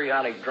on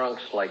periodic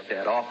drunks like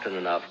that often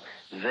enough,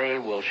 they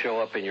will show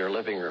up in your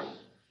living room.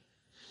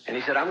 And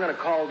he said, I'm going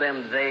to call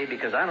them they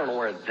because I don't know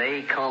where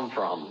they come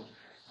from.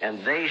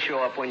 And they show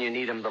up when you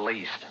need them the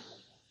least.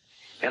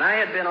 And I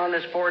had been on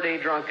this 4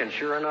 day drunk, and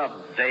sure enough,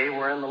 they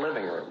were in the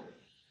living room.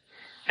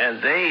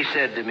 And they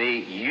said to me,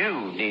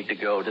 you need to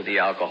go to the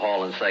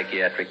alcohol and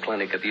psychiatric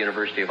clinic at the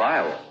University of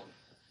Iowa.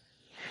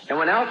 And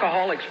when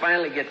alcoholics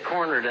finally get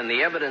cornered and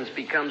the evidence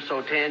becomes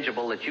so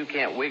tangible that you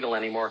can't wiggle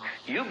anymore,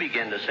 you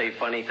begin to say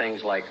funny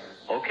things like,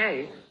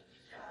 okay.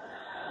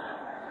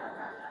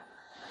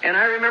 And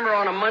I remember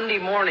on a Monday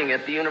morning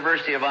at the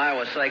University of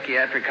Iowa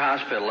Psychiatric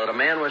Hospital that a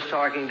man was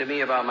talking to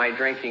me about my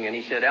drinking, and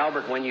he said,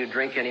 Albert, when you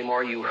drink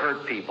anymore, you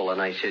hurt people.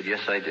 And I said, yes,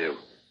 I do.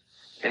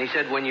 And he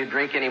said, when you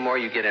drink anymore,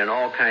 you get in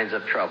all kinds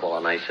of trouble.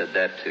 And I said,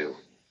 that too.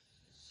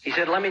 He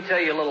said, let me tell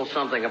you a little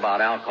something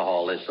about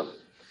alcoholism.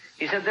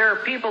 He said, there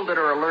are people that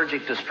are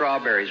allergic to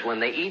strawberries. When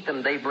they eat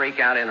them, they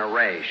break out in a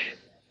rash.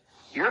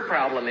 Your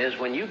problem is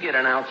when you get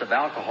an ounce of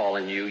alcohol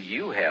in you,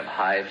 you have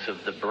hives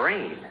of the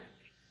brain.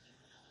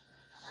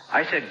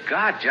 I said,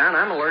 God, John,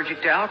 I'm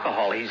allergic to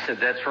alcohol. He said,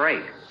 that's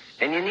right.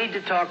 And you need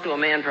to talk to a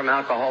man from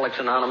Alcoholics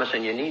Anonymous,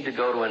 and you need to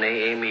go to an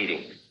AA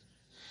meeting.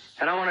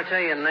 And I want to tell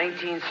you, in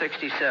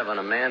 1967,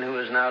 a man who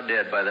is now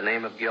dead by the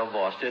name of Gil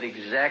Voss did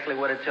exactly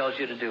what it tells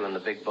you to do in the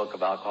big book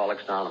of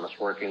Alcoholics Anonymous,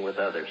 working with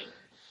others.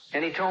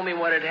 And he told me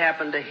what had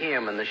happened to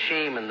him, and the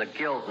shame and the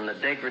guilt and the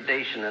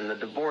degradation and the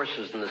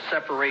divorces and the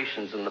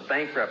separations and the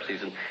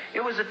bankruptcies. And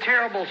it was a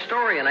terrible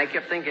story, and I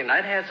kept thinking,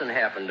 that hasn't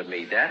happened to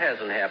me. That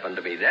hasn't happened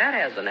to me. That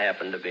hasn't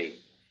happened to me.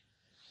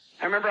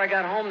 I remember I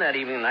got home that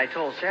evening, and I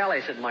told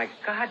Sally, I said, my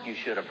God, you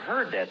should have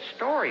heard that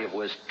story. It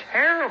was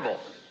terrible.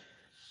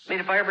 I mean,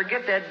 if I ever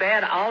get that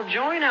bad, I'll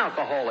join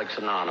Alcoholics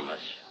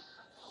Anonymous.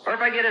 Or if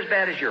I get as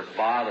bad as your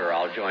father,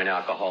 I'll join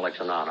Alcoholics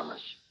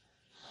Anonymous.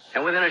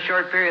 And within a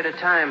short period of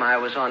time, I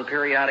was on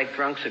periodic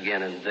drunks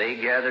again, and they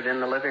gathered in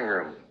the living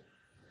room.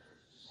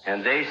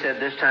 And they said,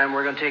 this time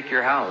we're going to take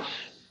your house,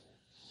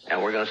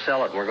 and we're going to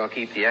sell it, and we're going to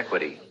keep the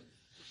equity.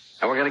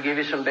 And we're going to give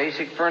you some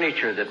basic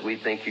furniture that we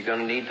think you're going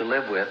to need to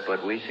live with,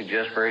 but we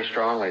suggest very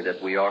strongly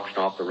that we auction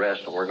off the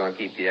rest, and we're going to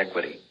keep the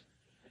equity.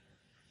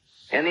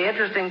 And the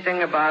interesting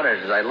thing about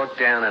it is I look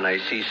down and I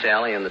see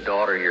Sally and the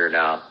daughter here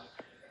now.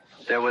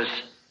 There was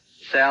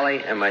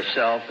Sally and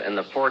myself and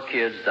the 4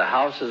 kids. The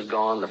house is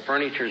gone. The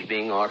furniture's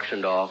being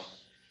auctioned off.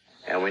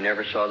 And we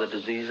never saw the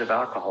disease of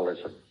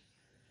alcoholism.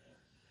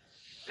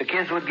 The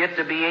kids would get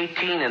to be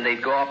 18 and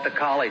they'd go off to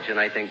college. And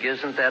I think,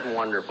 isn't that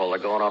wonderful? They're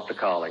going off to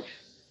college.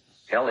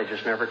 Hell, they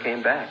just never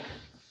came back.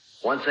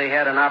 Once they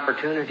had an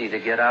opportunity to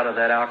get out of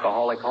that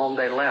alcoholic home,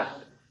 they left.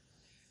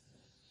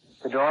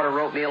 The daughter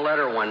wrote me a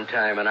letter one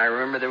time, and I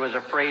remember there was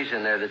a phrase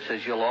in there that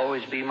says, you'll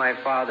always be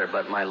my father,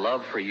 but my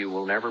love for you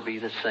will never be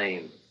the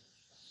same.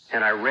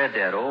 And I read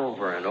that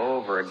over and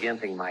over again,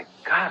 thinking, my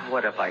God,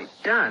 what have I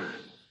done?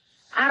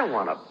 I don't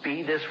want to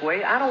be this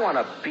way. I don't want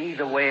to be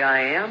the way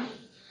I am.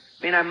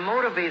 I mean, I'm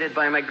motivated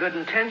by my good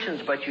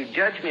intentions, but you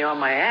judge me on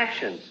my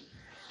actions.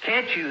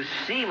 Can't you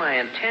see my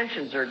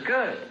intentions are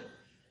good?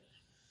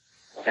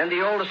 And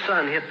the oldest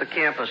son hit the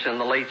campus in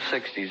the late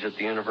 60s at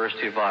the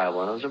University of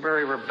Iowa. And it was a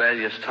very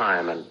rebellious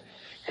time.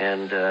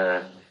 And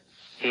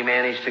he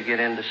managed to get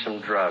into some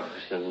drugs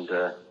and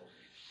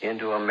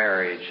into a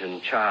marriage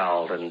and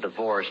child and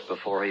divorce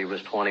before he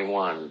was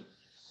 21.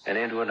 And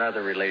into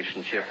another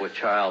relationship with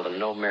child and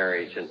no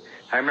marriage. And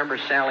I remember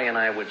Sally and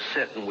I would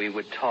sit and we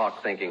would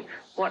talk thinking,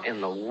 what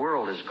in the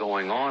world is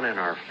going on in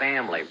our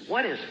family?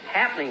 What is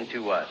happening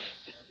to us?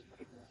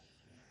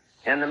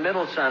 And the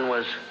middle son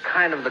was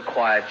kind of the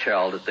quiet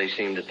child that they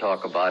seemed to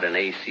talk about in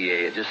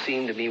ACA. It just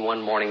seemed to me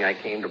one morning I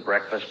came to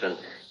breakfast and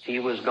he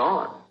was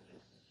gone.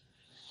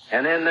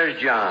 And then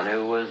there's John,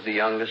 who was the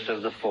youngest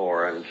of the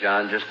 4, and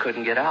John just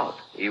couldn't get out.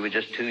 He was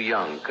just too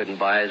young, couldn't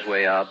buy his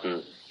way out,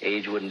 and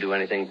age wouldn't do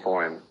anything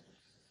for him.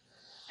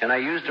 And I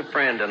used a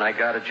friend, and I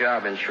got a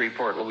job in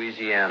Shreveport,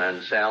 Louisiana,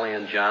 and Sally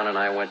and John and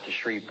I went to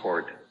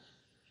Shreveport.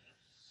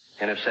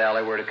 And if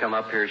Sally were to come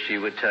up here, she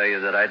would tell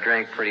you that I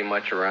drank pretty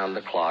much around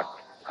the clock.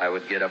 I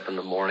would get up in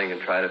the morning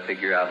and try to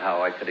figure out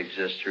how I could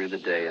exist through the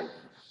day and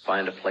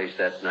find a place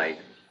that night.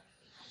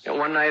 And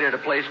one night at a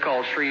place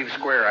called Shreve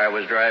Square, I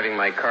was driving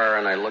my car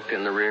and I looked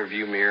in the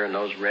rearview mirror and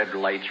those red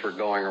lights were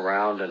going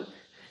around and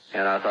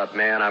I thought,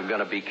 man, I'm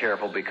going to be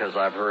careful because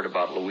I've heard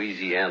about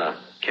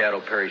Louisiana,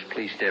 Caddo Parish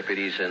police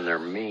deputies, and they're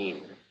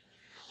mean.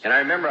 And I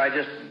remember I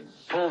just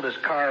pulled this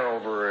car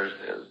over as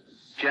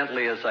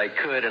gently as I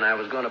could, and I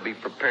was going to be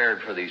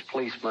prepared for these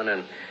policemen,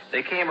 and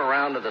they came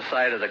around to the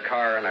side of the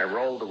car, and I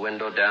rolled the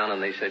window down,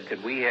 and they said,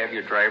 could we have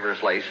your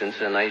driver's license?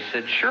 And I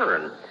said, sure,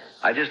 and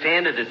I just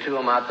handed it to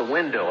them out the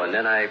window, and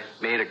then I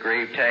made a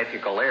grave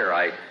tactical error.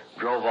 I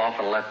drove off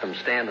and left them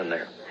standing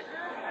there.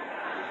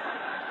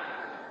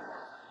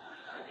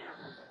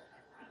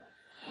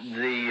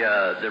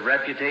 The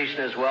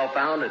reputation is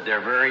well-founded.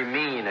 They're very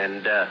mean.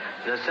 And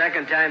the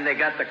second time they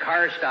got the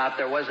car stopped,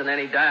 there wasn't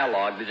any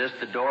dialogue. Just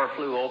the door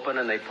flew open,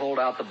 and they pulled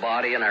out the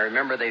body. And I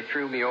remember they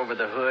threw me over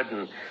the hood,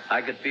 and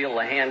I could feel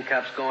the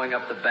handcuffs going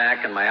up the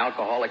back. And my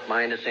alcoholic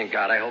mind is saying,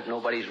 God, I hope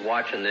nobody's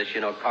watching this.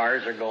 You know,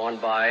 cars are going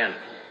by. And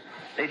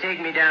they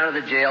take me down to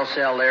the jail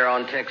cell there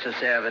on Texas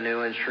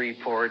Avenue in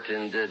Shreveport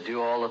and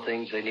do all the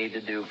things they need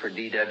to do for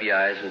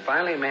DWIs. And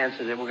finally a man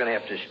says, we're going to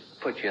have to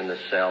put you in the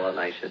cell. And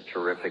I said,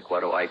 terrific, what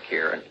do I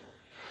care?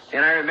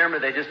 And I remember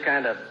they just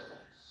kind of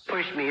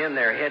pushed me in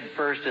there head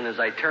first, and as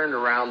I turned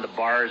around, the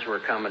bars were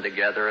coming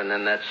together, and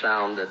then that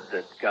sound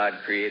that God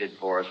created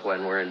for us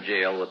when we're in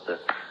jail with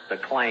the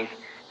clank.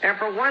 And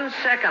for 1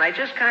 second, I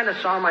just kind of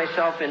saw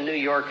myself in New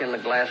York in the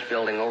glass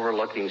building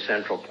overlooking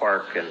Central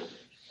Park and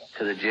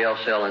to the jail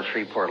cell in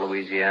Shreveport,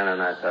 Louisiana,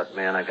 and I thought,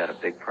 man, I got a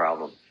big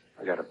problem.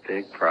 I got a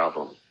big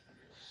problem.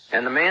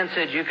 And the man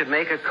said you could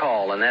make a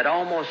call, and that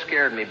almost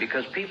scared me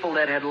because people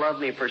that had loved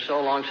me for so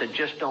long said,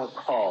 just don't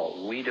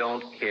call. We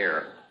don't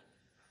care.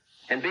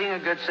 And being a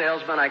good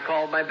salesman, I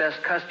called my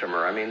best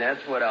customer. I mean,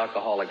 that's what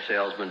alcoholic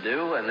salesmen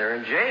do, and they're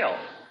in jail.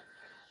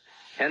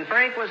 And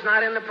Frank was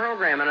not in the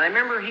program, and I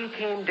remember he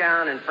came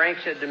down, and Frank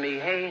said to me,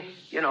 hey,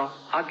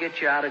 I'll get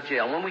you out of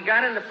jail. When we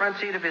got in the front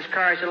seat of his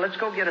car, I said, let's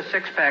go get a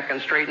six-pack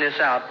and straighten this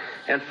out.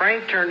 And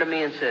Frank turned to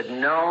me and said,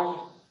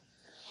 no.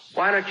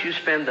 Why don't you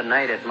spend the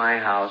night at my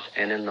house,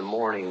 and in the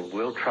morning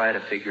we'll try to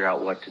figure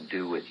out what to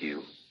do with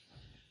you.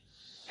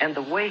 And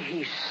the way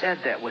he said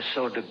that was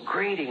so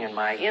degrading, and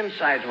my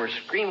insides were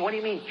screaming, what do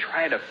you mean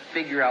try to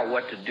figure out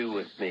what to do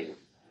with me?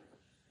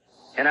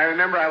 And I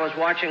remember I was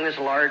watching this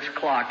large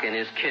clock in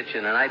his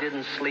kitchen, and I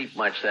didn't sleep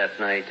much that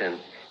night, and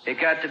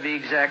it got to be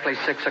exactly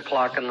 6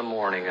 o'clock in the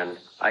morning, and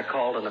I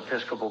called an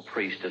Episcopal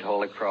priest at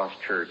Holy Cross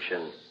Church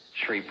in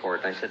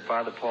Shreveport, and I said,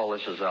 Father Paul,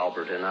 this is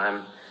Albert, and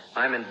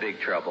I'm in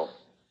big trouble.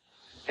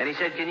 And he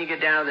said, can you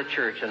get down to the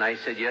church? And I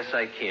said, yes,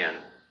 I can.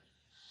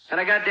 And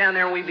I got down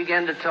there and we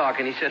began to talk.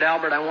 And he said,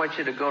 Albert, I want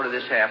you to go to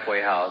this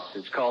halfway house.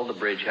 It's called the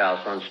Bridge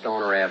House on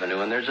Stoner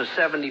Avenue. And there's a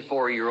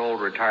 74-year-old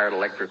retired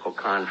electrical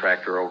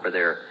contractor over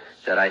there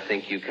that I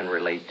think you can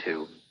relate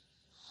to.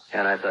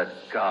 And I thought,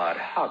 God,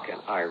 how can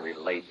I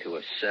relate to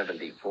a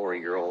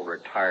 74-year-old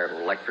retired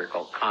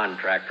electrical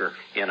contractor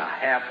in a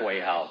halfway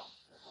house?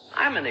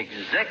 I'm an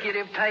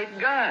executive type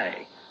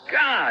guy.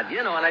 God,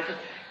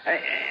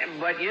 and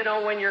but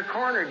when you're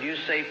cornered, you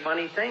say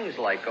funny things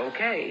like,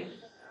 okay.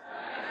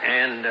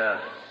 And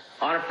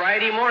on a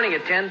Friday morning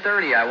at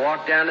 10:30, I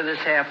walked down to this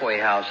halfway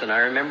house, and I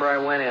remember I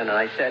went in, and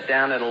I sat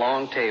down at a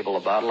long table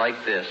about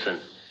like this, and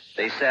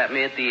they sat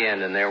me at the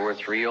end, and there were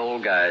 3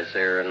 old guys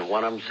there, and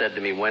one of them said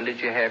to me, when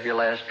did you have your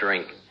last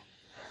drink?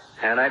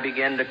 And I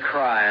began to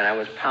cry, and I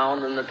was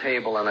pounding the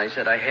table, and I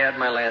said, I had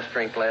my last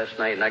drink last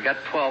night, and I got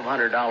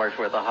 $1,200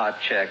 worth of hot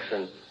checks,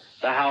 and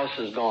the house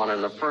is gone,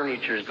 and the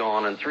furniture's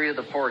gone, and 3 of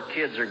the 4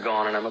 kids are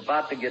gone, and I'm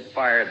about to get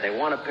fired. They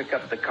want to pick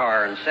up the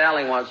car, and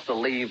Sally wants to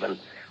leave, and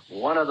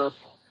one of the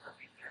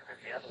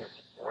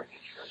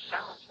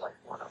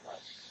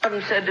One of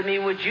them said to me,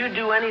 would you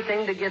do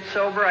anything to get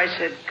sober? I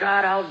said,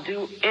 God, I'll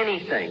do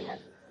anything.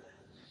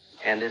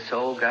 And this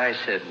old guy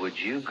said, would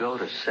you go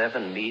to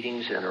 7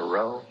 meetings in a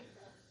row?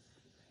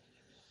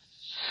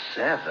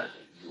 7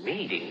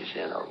 meetings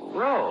in a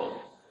row?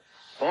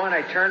 Oh, and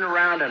I turned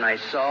around and I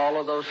saw all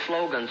of those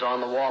slogans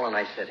on the wall, and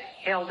I said,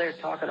 hell, they're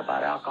talking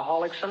about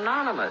Alcoholics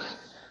Anonymous.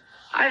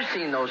 I've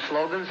seen those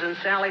slogans in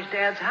Sally's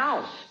dad's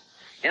house.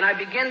 And I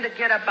began to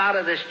get up out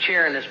of this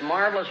chair, and this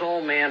marvelous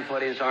old man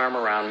put his arm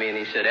around me, and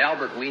he said,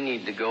 Albert, we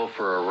need to go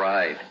for a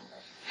ride.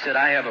 He said,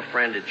 I have a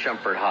friend at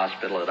Shumpert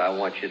Hospital that I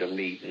want you to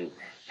meet,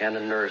 and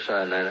a nurse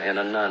and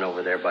a nun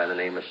over there by the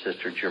name of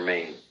Sister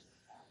Germaine.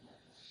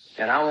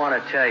 And I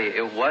want to tell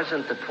you, it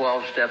wasn't the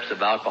 12 steps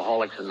of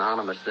Alcoholics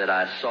Anonymous that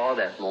I saw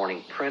that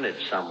morning printed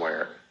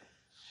somewhere.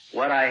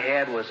 What I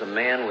had was a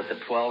man with the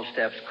 12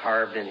 steps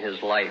carved in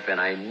his life, and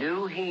I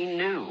knew he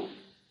knew.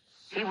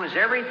 He was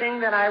everything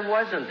that I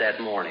wasn't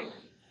that morning.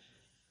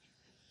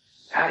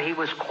 God, he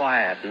was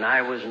quiet, and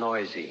I was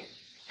noisy.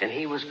 And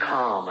he was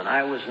calm, and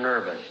I was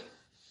nervous.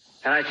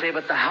 And I'd say,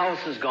 but the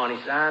house is gone.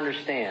 He said, I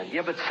understand.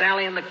 Yeah, but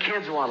Sally and the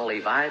kids want to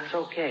leave. It's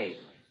okay.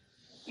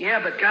 Yeah,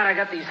 but God, I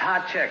got these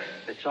hot checks.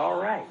 It's all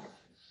right.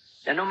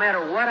 And no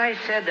matter what I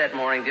said that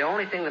morning, the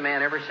only thing the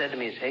man ever said to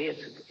me is, hey,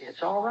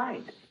 it's all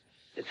right.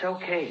 It's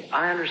okay.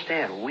 I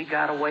understand. We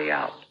got a way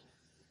out.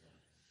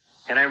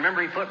 And I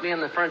remember he put me in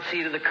the front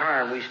seat of the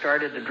car, and we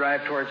started to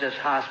drive towards this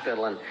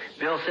hospital. And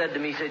Bill said to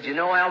me, he said, you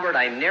know, Albert,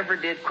 I never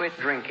did quit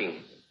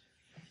drinking.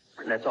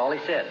 And that's all he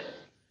said.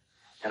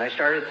 And I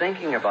started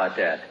thinking about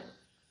that.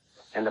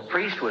 And the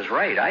priest was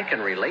right. I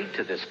can relate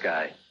to this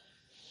guy.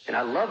 And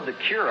I love the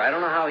cure. I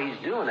don't know how he's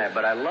doing that,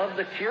 but I love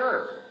the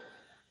cure.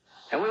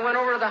 And we went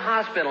over to the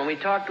hospital, and we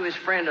talked to his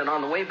friend, and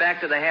on the way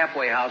back to the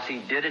halfway house, he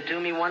did it to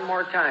me one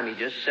more time. He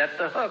just set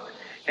the hook.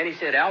 And he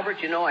said,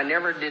 Albert, you know, I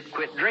never did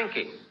quit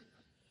drinking.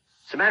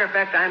 As a matter of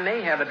fact, I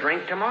may have a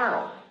drink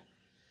tomorrow.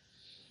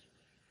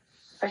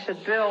 I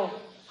said, Bill,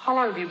 how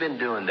long have you been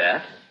doing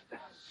that?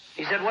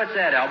 He said, what's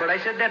that, Albert? I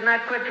said, that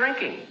not quit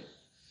drinking.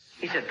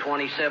 He said,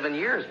 27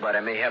 years, but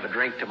I may have a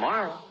drink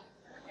tomorrow.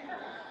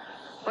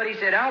 But he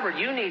said, Albert,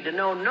 you need to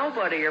know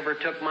nobody ever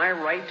took my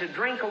right to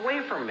drink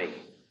away from me.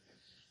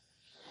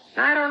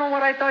 Now, I don't know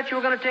what I thought you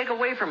were going to take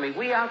away from me.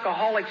 We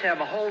alcoholics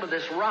have a hold of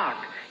this rock,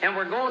 and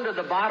we're going to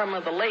the bottom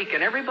of the lake,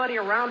 and everybody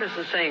around us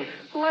is saying,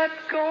 let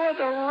go of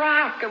the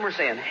rock. And we're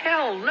saying,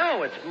 hell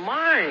no, it's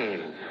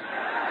mine.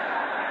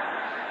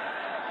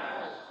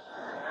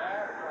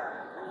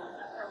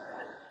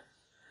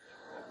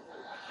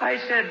 I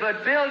said,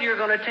 but Bill, you're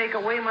going to take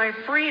away my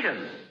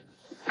freedom.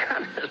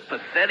 God, this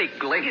pathetic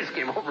glaze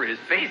came over his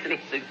face, and he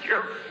said,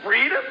 your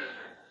freedom?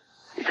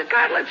 He said,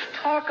 God, let's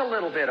talk a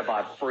little bit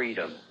about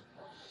freedom.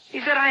 He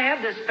said, I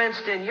have this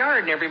fenced-in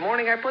yard, and every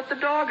morning I put the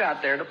dog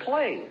out there to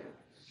play.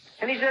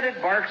 And he said,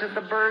 it barks at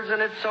the birds,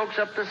 and it soaks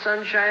up the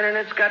sunshine, and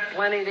it's got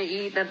plenty to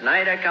eat. And at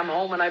night I come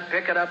home, and I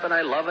pick it up, and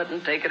I love it,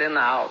 and take it in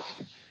the house.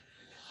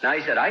 Now,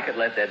 he said, I could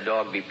let that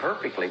dog be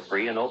perfectly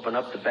free and open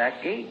up the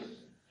back gate.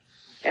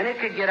 And it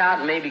could get out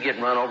and maybe get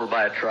run over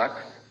by a truck,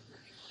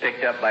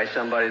 picked up by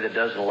somebody that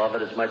doesn't love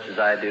it as much as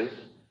I do.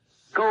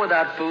 Go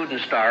without food and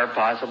starve,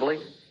 possibly.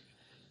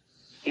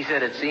 He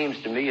said, it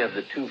seems to me of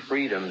the 2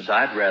 freedoms,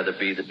 I'd rather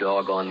be the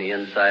dog on the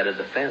inside of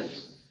the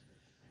fence.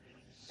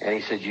 And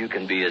he said, you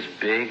can be as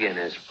big and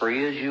as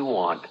free as you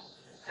want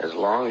as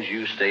long as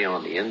you stay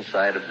on the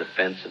inside of the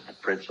fence of the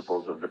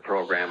principles of the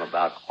program of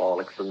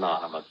Alcoholics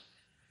Anonymous.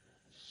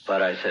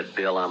 But I said,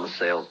 Bill, I'm a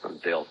salesman,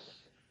 Bill.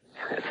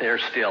 They're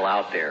still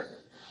out there.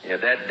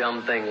 If that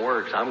dumb thing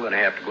works, I'm going to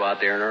have to go out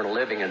there and earn a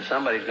living, and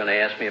somebody's going to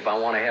ask me if I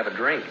want to have a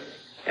drink.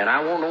 And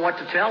I won't know what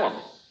to tell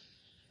them.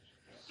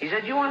 He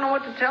said, you want to know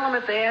what to tell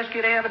them if they ask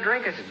you to have a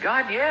drink? I said,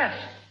 God, yes.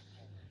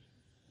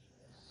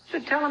 He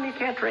said, tell them you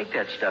can't drink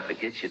that stuff.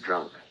 It gets you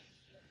drunk.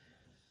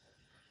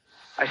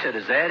 I said,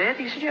 is that it?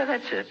 He said, yeah,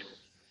 that's it.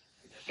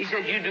 He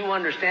said, you do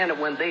understand that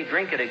when they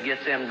drink it, it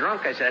gets them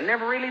drunk. I said, I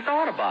never really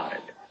thought about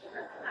it.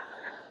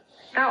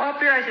 Now, up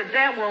here, I said,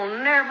 that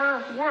will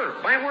never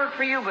work. Might work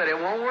for you, but it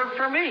won't work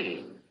for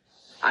me.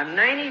 I'm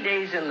 90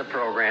 days in the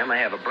program. I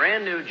have a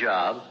brand new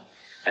job.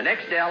 An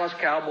ex-Dallas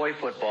Cowboy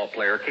football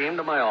player came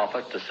to my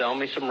office to sell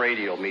me some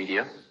radio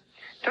media.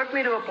 Took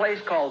me to a place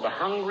called the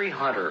Hungry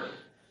Hunter.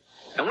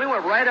 And we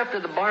went right up to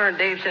the bar, and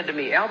Dave said to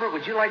me, Albert,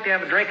 would you like to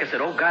have a drink? I said,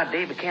 oh, God,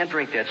 Dave, I can't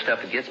drink that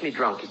stuff. It gets me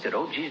drunk. He said,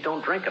 oh, geez,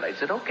 don't drink it. I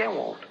said, okay, I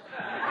won't.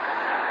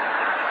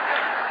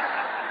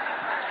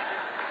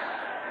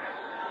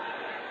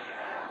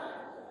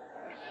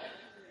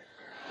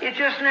 It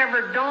just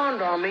never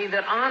dawned on me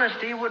that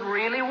honesty would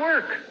really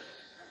work.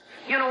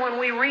 You know, when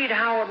we read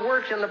how it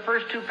works in the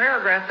first two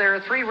paragraphs, there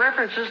are 3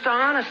 references to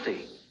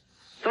honesty.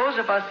 Those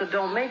of us that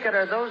don't make it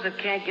are those that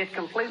can't get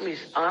completely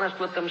honest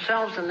with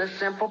themselves in this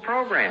simple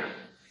program.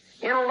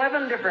 In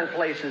 11 different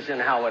places in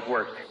how it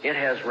works, it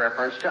has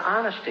reference to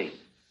honesty.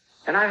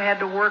 And I've had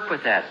to work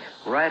with that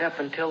right up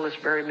until this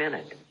very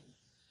minute.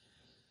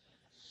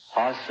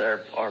 Hoss,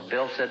 or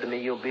Bill said to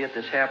me, you'll be at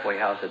this halfway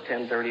house at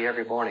 10:30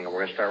 every morning, and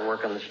we're going to start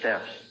working the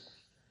steps.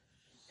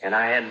 And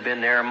I hadn't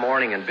been there a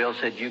morning, and Bill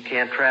said, you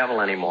can't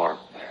travel anymore.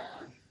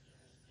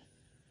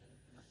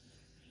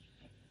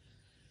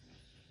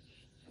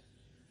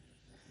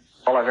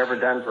 All I've ever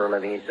done for a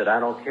living. He said,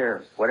 I don't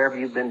care. Whatever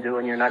you've been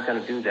doing, you're not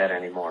going to do that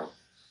anymore.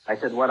 I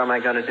said, what am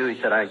I going to do?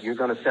 He said, you're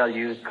going to sell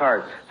used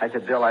cars. I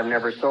said, Bill, I've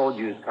never sold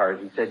used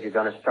cars. He said, you're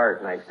going to start.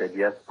 And I said,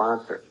 yes,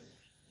 sponsor.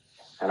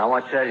 And I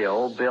want to tell you,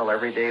 old Bill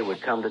every day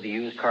would come to the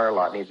used car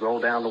lot, and he'd roll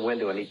down the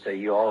window, and he'd say,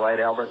 you all right,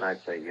 Albert? And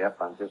I'd say, yep,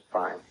 I'm just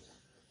fine.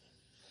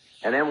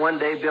 And then one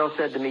day Bill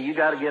said to me, you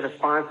got to get a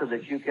sponsor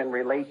that you can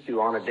relate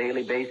to on a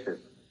daily basis.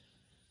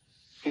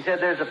 He said,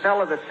 there's a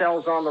fellow that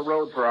sells on the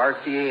road for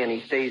RCA and he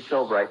stays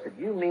sober. I said,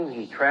 you mean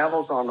he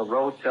travels on the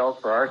road, sells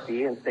for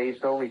RCA and stays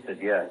sober? He said,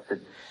 yeah. I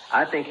said,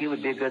 I think he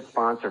would be a good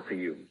sponsor for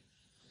you.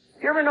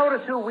 You ever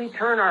notice who we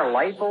turn our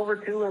life over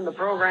to in the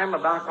program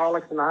of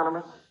Alcoholics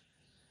Anonymous?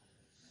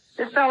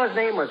 This fellow's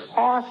name was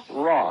Hoss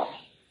Ross.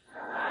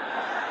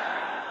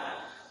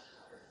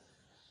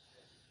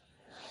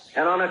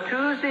 And on a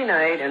Tuesday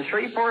night in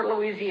Shreveport,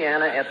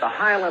 Louisiana, at the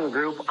Highland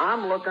Group,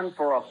 I'm looking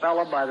for a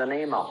fellow by the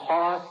name of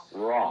Hoss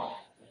Ross.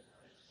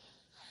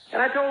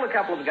 And I told a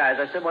couple of guys,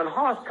 I said, when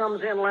Hoss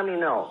comes in, let me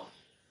know.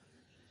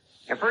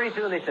 And pretty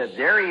soon they said,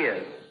 there he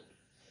is.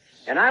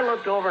 And I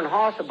looked over, and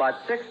Hoss,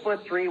 about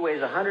 6'3",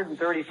 weighs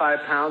 135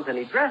 pounds, and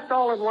he dressed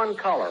all in one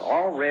color,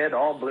 all red,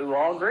 all blue,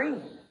 all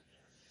green.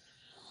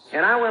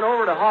 And I went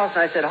over to Hoss,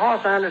 and I said,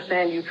 Hoss, I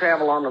understand you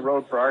travel on the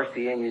road for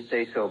RCA and you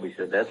stay sober. He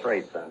said, that's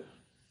right, son.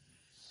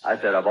 I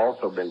said, I've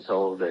also been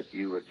told that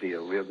you would be a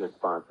real good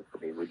sponsor for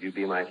me. Would you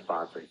be my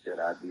sponsor? He said,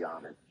 I'd be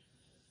honored.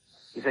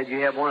 He said,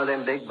 you have one of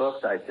them big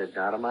books? I said,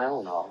 not of my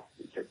own, Hoss.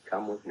 He said,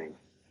 come with me.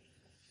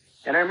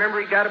 And I remember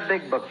he got a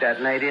big book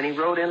that night, and he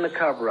wrote in the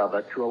cover of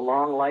it, To a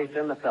Long Life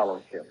in the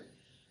Fellowship,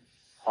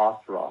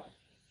 Hoss Ross.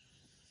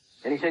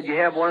 And he said, you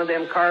have one of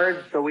them cards,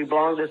 so we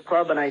belong to this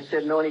club? And I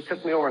said, no, and he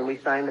took me over, and we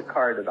signed the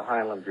card to the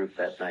Highland Group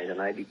that night,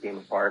 and I became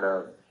a part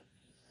of it.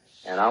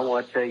 And I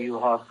want to tell you,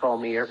 Hoss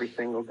called me every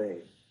single day.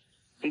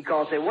 He'd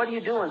call and say, what are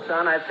you doing,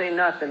 son? I'd say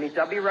nothing. He'd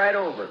say, I'll be right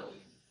over.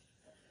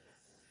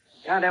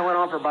 God, that went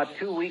on for about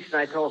 2 weeks,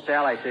 and I told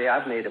Sal, I say,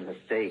 I've made a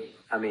mistake.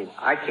 I mean,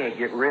 I can't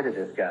get rid of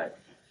this guy.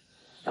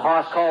 And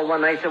Hoss called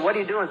one night and said, what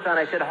are you doing, son?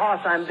 I said, Hoss,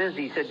 I'm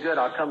busy. He said, good,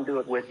 I'll come do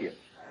it with you.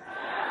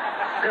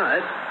 You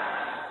know,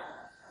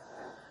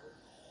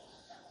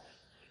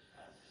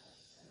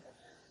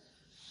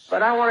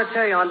 but I want to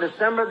tell you, on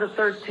December the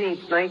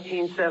 13th,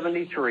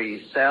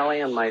 1973,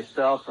 Sally and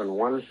myself and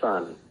one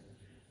son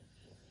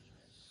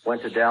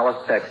went to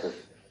Dallas, Texas.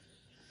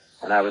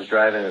 And I was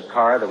driving a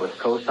car that was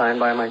co-signed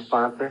by my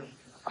sponsor.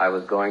 I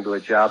was going to a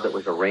job that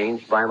was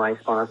arranged by my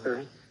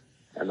sponsor.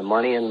 And the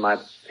money in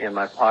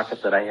my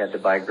pocket that I had to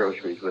buy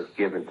groceries was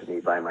given to me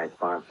by my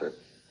sponsor.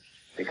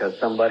 Because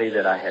somebody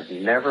that I had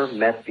never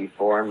met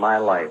before in my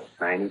life,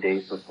 90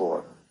 days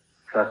before,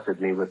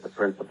 trusted me with the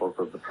principles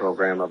of the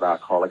program of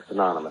Alcoholics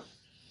Anonymous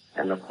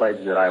and the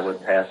pledge that I would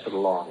pass it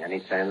along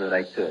anytime that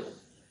I could.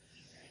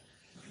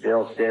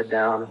 Bill's dead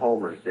now and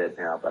Homer's dead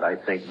now, but I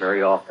think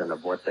very often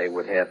of what they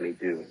would have me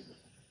do.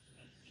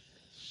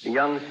 The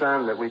young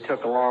son that we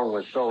took along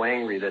was so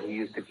angry that he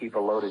used to keep a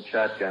loaded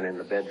shotgun in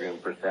the bedroom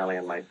for Sally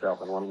and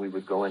myself, and when we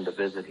would go in to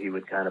visit, he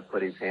would kind of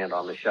put his hand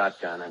on the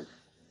shotgun. And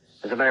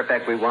as a matter of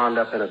fact, we wound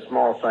up in a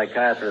small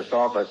psychiatrist's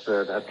office,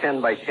 a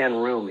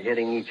 10-by-10 room,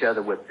 hitting each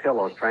other with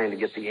pillows, trying to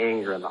get the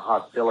anger and the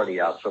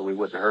hostility out so we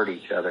wouldn't hurt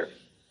each other.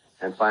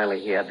 And finally,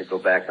 he had to go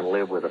back and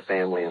live with a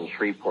family in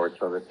Shreveport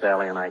so that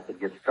Sally and I could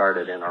get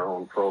started in our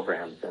own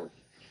programs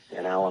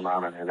in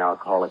Al-Anon and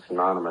Alcoholics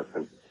Anonymous.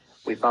 And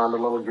we found a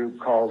little group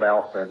called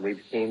Alpha, and we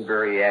became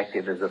very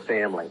active as a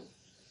family.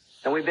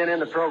 And we've been in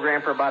the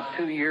program for about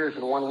 2 years,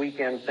 and one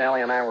weekend,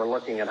 Sally and I were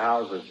looking at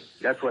houses.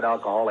 That's what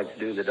alcoholics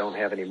do that don't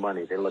have any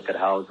money. They look at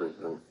houses.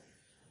 And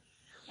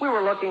we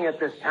were looking at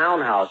this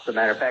townhouse, as a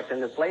matter of fact,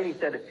 and this lady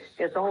said,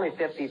 it's only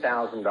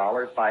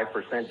 $50,000,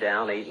 5%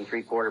 down, 8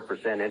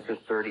 3/4%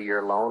 interest,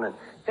 30-year loan. And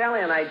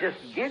Sally and I just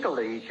giggled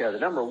at each other.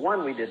 Number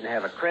one, we didn't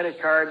have a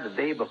credit card. The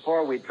day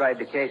before, we tried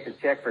to cash a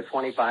check for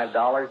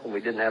 $25, and we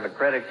didn't have a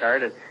credit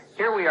card. And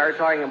here we are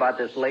talking about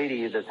this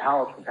lady, this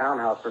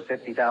townhouse for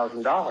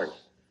 $50,000.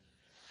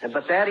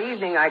 But that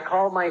evening, I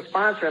called my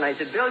sponsor, and I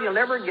said, Bill, you'll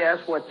never guess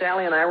what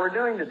Sally and I were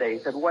doing today.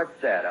 He said, what's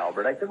that,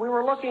 Albert? I said, we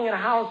were looking at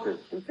houses.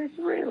 He said,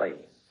 really?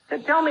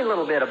 said, tell me a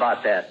little bit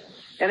about that.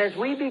 And as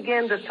we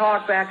began to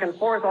talk back and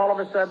forth, all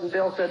of a sudden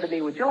Bill said to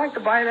me, would you like to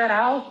buy that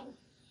house?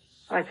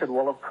 I said,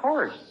 well, of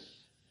course.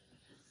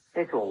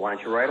 He said, well, why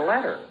don't you write a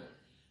letter?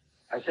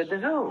 I said, to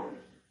who?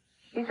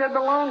 He said, the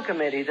loan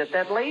committee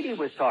that lady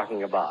was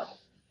talking about.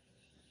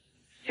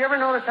 Did you ever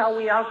notice how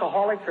we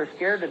alcoholics are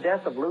scared to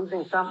death of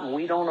losing something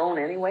we don't own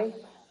anyway?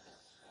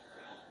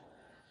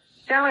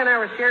 Sally and I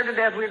were scared to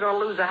death we were going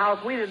to lose a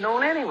house we didn't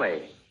own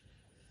anyway.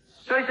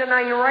 So he said, now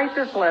you write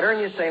this letter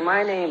and you say,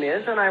 my name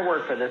is, and I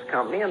work for this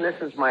company, and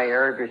this is my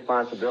area of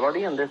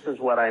responsibility, and this is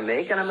what I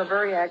make, and I'm a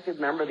very active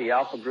member of the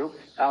Alpha Group,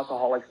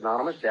 Alcoholics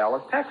Anonymous,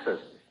 Dallas, Texas.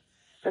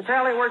 And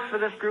Sally works for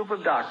this group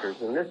of doctors,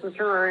 and this is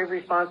her area of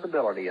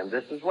responsibility, and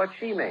this is what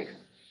she makes.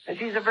 And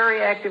she's a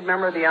very active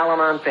member of the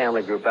Al-Anon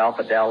family group,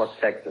 Alpha, Dallas,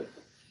 Texas.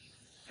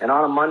 And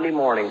on a Monday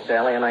morning,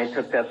 Sally and I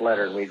took that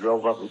letter, and we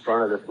drove up in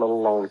front of this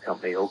little loan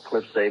company, Oak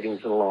Cliff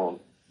Savings and Loan.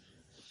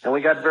 And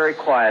we got very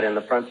quiet in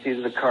the front seat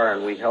of the car,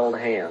 and we held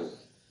hands.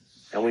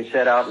 And we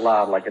said out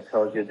loud, like it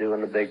tells you to do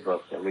in the big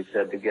book, and we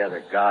said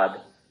together, God,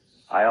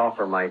 I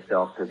offer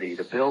myself to thee,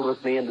 to build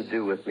with me and to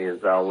do with me as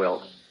thou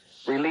wilt.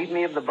 Relieve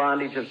me of the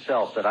bondage of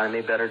self, that I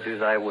may better do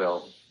thy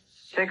will.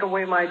 Take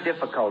away my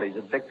difficulties,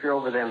 that victory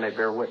over them may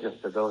bear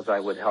witness to those I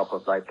would help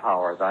with thy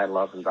power, thy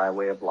love, and thy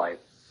way of life.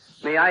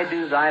 May I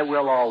do thy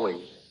will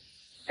always.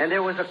 And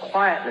there was a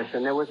quietness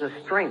and there was a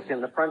strength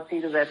in the front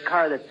seat of that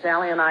car that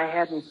Sally and I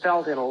hadn't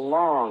felt in a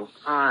long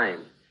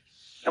time.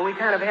 And we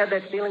kind of had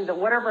that feeling that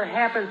whatever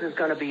happens is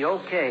going to be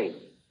okay.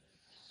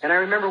 And I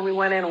remember we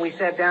went in and we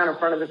sat down in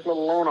front of this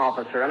little loan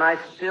officer, and I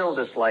still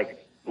dislike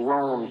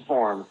loan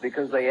forms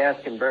because they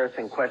ask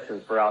embarrassing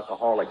questions for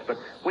alcoholics. But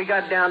we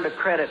got down to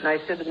credit, and I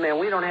said to the man,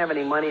 we don't have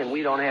any money and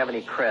we don't have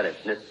any credit.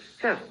 And it's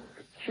just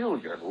a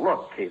peculiar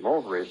look came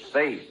over his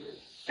face.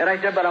 And I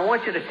said, but I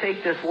want you to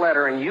take this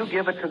letter and you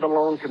give it to the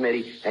loan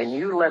committee and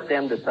you let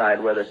them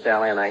decide whether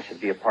Sally and I should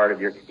be a part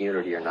of your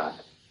community or not.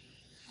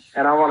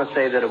 And I want to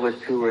say that it was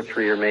 2 or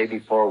 3 or maybe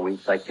 4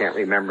 weeks. I can't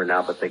remember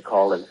now, but they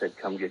called and said,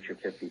 come get your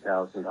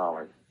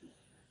 $50,000.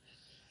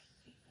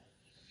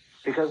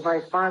 Because my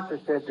sponsor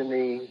said to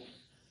me,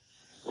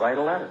 write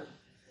a letter.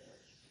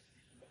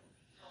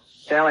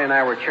 Sally and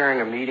I were chairing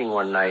a meeting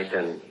one night,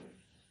 and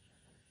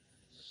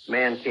a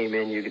man came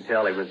in. You could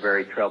tell he was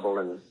very troubled,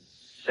 and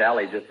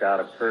Sally, just out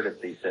of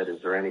courtesy, said,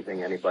 is there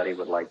anything anybody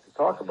would like to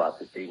talk about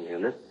this evening?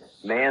 And this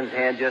man's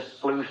hand just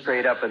flew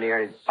straight up in the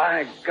air. He said,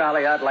 by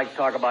golly, I'd like to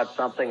talk about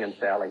something. And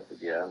Sally said,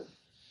 yeah.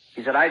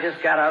 He said, I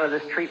just got out of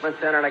this treatment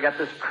center, and I got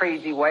this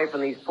crazy wife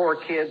and these 4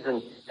 kids,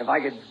 and if I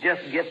could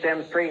just get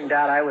them straightened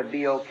out, I would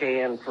be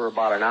okay. And for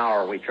about an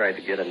hour, we tried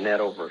to get a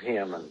net over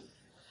him. And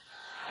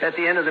at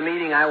the end of the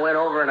meeting, I went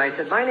over, and I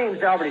said, my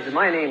name's Albert. He said,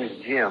 my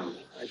name's Jim.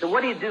 I said,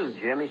 what do you do,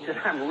 Jim? He said,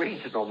 I'm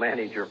regional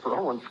manager for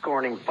Owens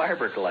Corning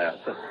Fiberglass.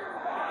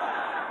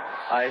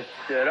 I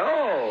said,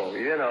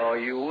 oh,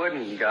 you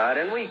wouldn't, God.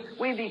 And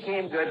we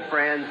became good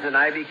friends, and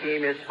I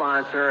became his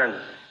sponsor,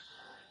 and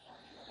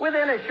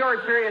within a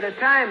short period of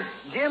time,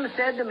 Jim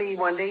said to me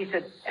one day, he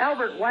said,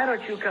 Albert, why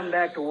don't you come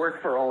back to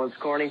work for Owens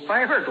Corning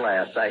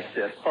Fiberglass? I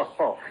said,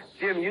 oh,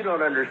 Jim, you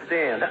don't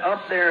understand.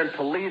 Up there in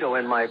Toledo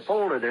in my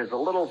folder, there's a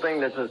little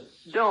thing that says,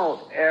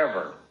 don't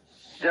ever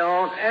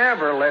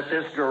let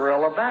this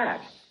gorilla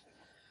back.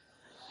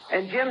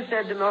 And Jim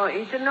said to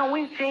me, he said, no,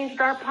 we've changed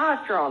our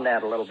posture on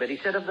that a little bit. He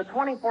said, of the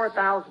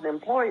 24,000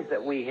 employees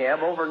that we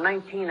have, over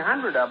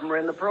 1,900 of them are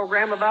in the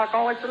program of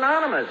Alcoholics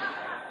Anonymous.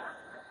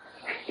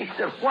 He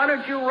said, why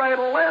don't you write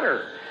a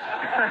letter?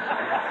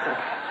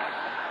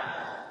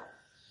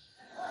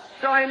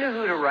 So I knew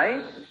who to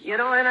write,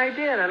 and I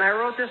did. And I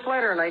wrote this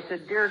letter, and I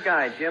said, dear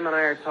guy, Jim and I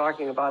are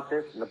talking about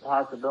this and the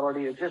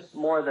possibility of just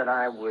more than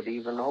I would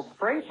even hope to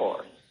pray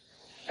for.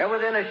 And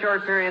within a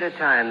short period of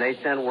time, they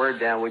sent word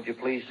down, would you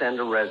please send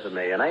a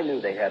resume? And I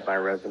knew they had my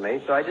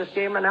resume, so I just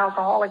gave them an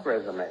alcoholic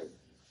resume.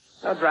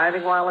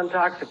 Driving while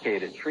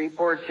intoxicated,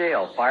 Shreveport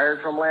jail,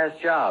 fired from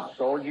last job,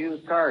 sold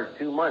used cars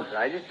 2 months. And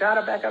I just got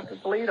it back up to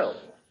Toledo.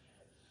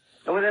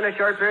 And within a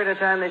short period of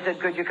time, they said,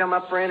 could you come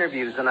up for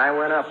interviews? And I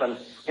went up, and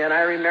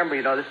I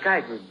remember, this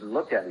guy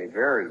looked at me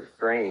very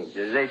strange.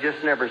 They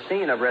just never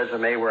seen a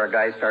resume where a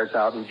guy starts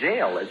out in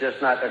jail. They're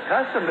just not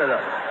accustomed to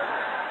that.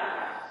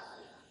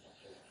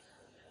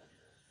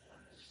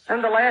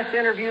 And the last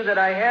interview that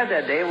I had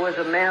that day was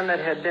a man that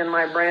had been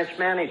my branch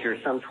manager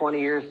some 20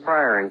 years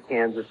prior in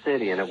Kansas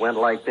City, and it went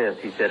like this.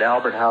 He said,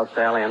 Albert, how's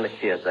Sally and the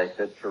kids? I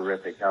said,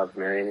 terrific. How's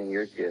Marion and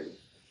your kids?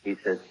 He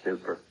said,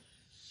 super.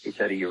 He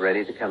said, are you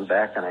ready to come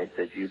back? And I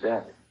said, you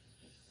bet.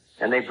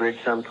 And they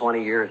bridged some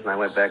 20 years, and I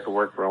went back to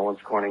work for Owens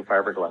Corning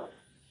Fiberglass.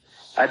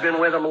 I'd been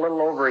with them a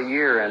little over a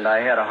year, and I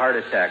had a heart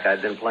attack.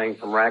 I'd been playing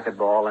some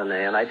racquetball,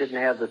 and I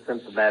didn't have the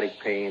symptomatic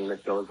pain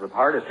that goes with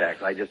heart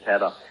attacks. I just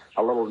had a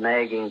little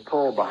nagging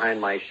pull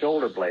behind my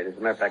shoulder blade. As a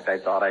matter of fact, I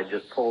thought I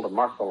just pulled a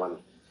muscle. And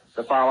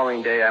the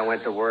following day, I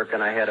went to work,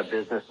 and I had a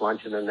business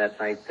luncheon, and that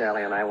night,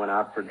 Sally and I went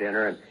out for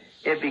dinner, and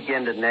it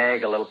began to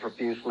nag a little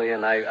profusely,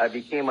 and I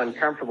became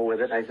uncomfortable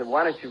with it. And I said,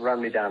 why don't you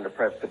run me down to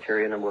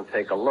Presbyterian, and we'll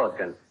take a look.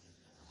 And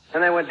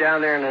And I went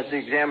down there, and as the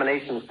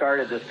examination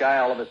started, this guy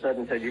all of a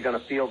sudden said, "You're going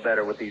to feel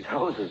better with these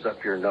hoses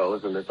up your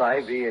nose and this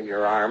IV in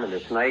your arm and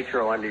this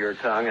nitro under your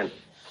tongue." And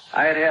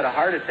I had had a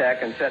heart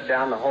attack and shut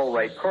down the whole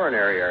right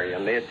coronary area,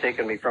 and they had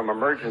taken me from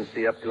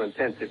emergency up to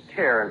intensive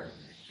care. And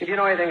if you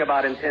know anything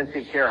about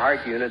intensive care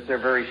heart units, they're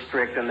very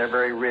strict and they're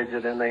very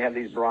rigid, and they have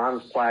these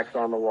bronze plaques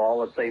on the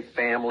wall that say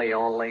family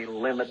only,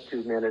 limit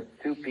 2 minutes,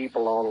 2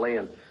 people only.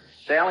 And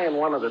Sally and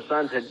one of the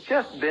sons had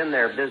just been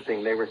there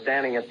visiting. They were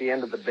standing at the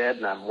end of the bed,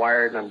 and I'm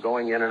wired, and I'm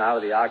going in and out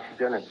of the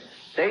oxygen, and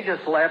they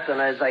just left.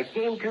 And as I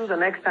came to the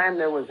next time,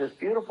 there was this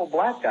beautiful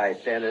black guy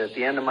standing at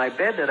the end of my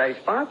bed that I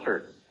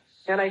sponsored.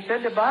 And I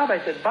said to Bob,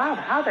 "Bob,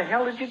 how the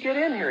hell did you get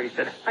in here?" He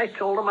said, "I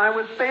told him I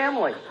was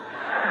family."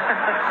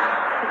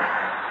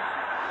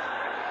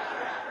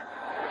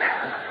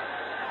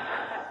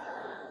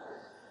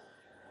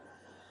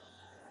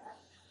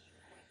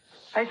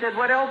 I said,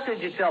 "What else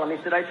did you tell him?"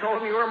 He said, "I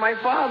told him you were my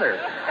father."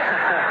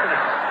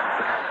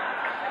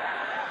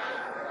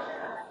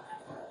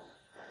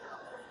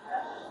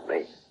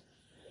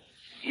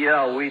 You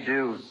know, we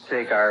do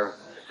take our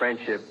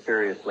friendship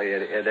seriously,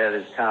 and that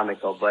is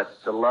comical, but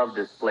the love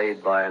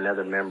displayed by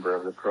another member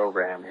of the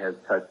program has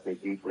touched me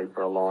deeply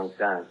for a long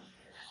time.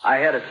 I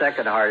had a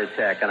second heart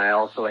attack, and I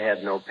also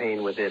had no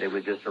pain with it. It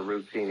was just a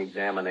routine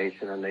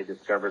examination, and they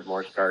discovered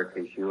more scar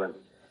tissue and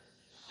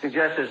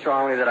suggested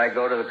strongly that I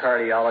go to the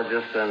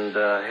cardiologist and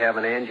have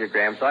an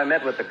angiogram. So I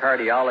met with the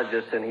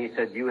cardiologist, and he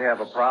said, "You have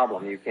a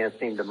problem. You can't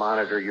seem to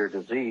monitor your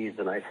disease."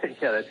 And I said,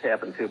 "Yeah, that's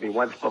happened to me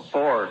once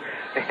before."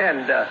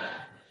 And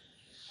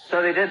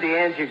so they did the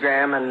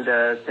angiogram and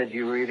said,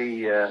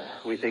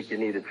 we think you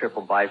need a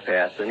triple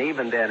bypass. And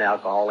even then,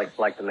 alcoholics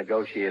like to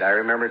negotiate. I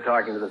remember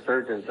talking to the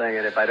surgeon saying,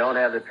 "If I don't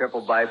have the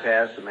triple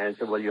bypass," the man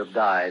said, "Well, you'll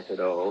die." I said,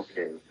 "Oh,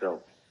 okay."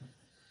 So,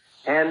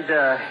 and,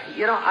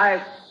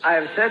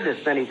 I've said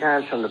this many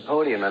times from the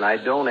podium, and I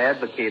don't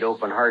advocate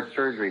open heart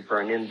surgery for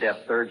an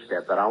in-depth third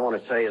step, but I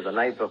want to tell you, the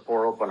night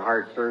before open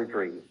heart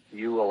surgery,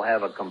 you will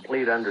have a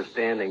complete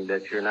understanding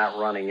that you're not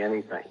running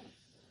anything.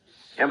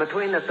 And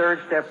between the third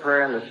step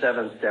prayer and the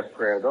seventh step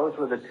prayer, those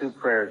were the 2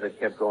 prayers that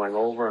kept going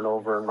over and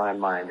over in my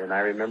mind. And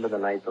I remember the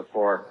night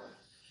before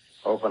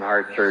open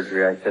heart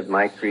surgery, I said,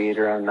 "My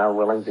Creator, I'm now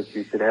willing that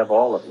you should have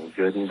all of me,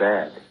 good and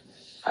bad.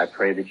 I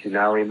pray that you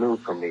now remove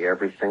from me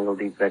every single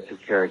defect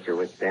of character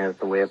which stands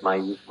in the way of my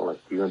usefulness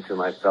to you and to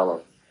my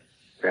fellows.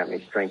 Grant me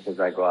strength as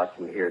I go out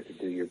from here to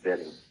do your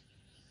bidding."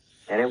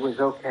 And it was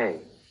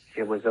okay.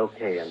 It was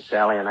okay. And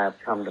Sally and I have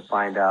come to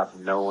find out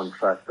and know and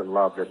trust and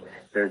love that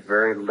there's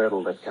very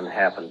little that can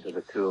happen to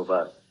the 2 of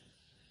us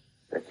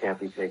that can't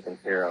be taken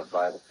care of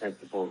by the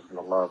principles and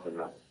the love and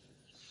the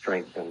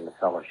strength and the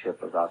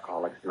fellowship of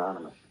Alcoholics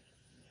Anonymous.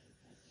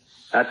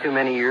 Not too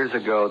many years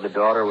ago, the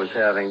daughter was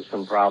having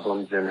some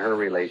problems in her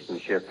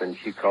relationship, and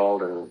she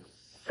called and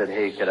said,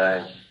 "Hey, could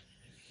I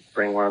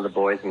bring one of the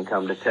boys and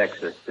come to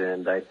Texas?"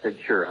 And I said,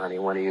 "Sure, honey,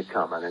 when are you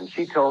coming?" And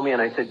she told me,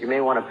 and I said, "You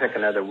may want to pick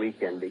another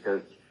weekend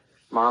because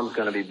Mom's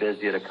going to be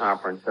busy at a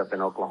conference up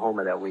in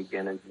Oklahoma that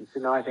weekend." And she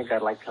said, "No, I think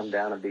I'd like to come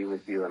down and be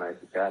with you." And I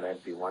said, "God,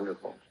 that'd be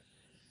wonderful."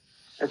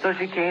 And so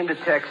she came to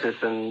Texas,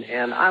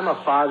 and I'm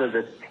a father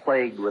that's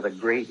plagued with a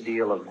great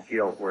deal of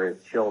guilt where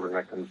his children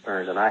are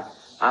concerned. And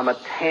I'm a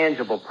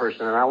tangible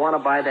person, and I want to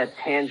buy that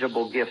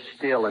tangible gift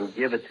still and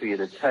give it to you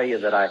to tell you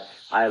that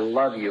I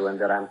love you and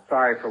that I'm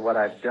sorry for what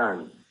I've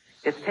done.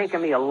 It's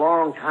taken me a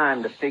long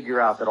time to figure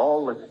out that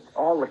all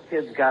the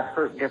kids got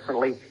hurt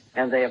differently,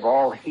 and they have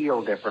all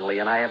healed differently,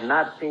 and I have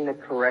not seen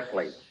it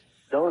correctly.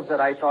 Those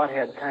that I thought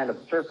had kind of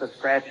surface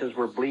scratches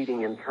were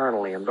bleeding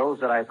internally, and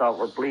those that I thought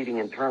were bleeding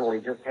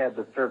internally just had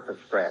the surface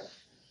scratch.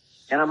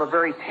 And I'm a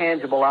very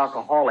tangible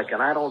alcoholic,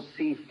 and I don't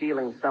see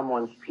stealing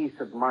someone's peace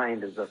of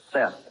mind as a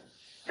theft.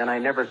 And I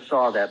never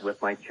saw that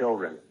with my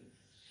children.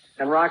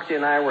 And Roxy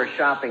and I were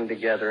shopping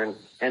together,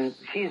 and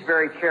she's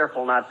very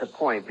careful not to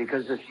point,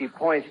 because if she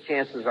points,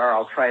 chances are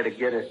I'll try to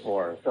get it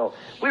for her. So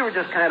we were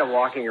just kind of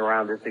walking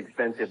around this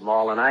expensive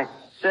mall, and I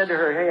said to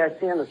her, "Hey, I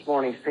see in this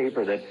morning's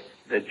paper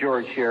that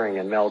George Shearing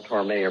and Mel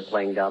Torme are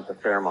playing down at the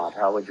Fairmont.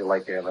 How would you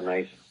like to have a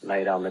nice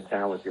night on the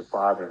town with your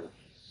father?" And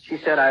she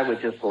said, "I would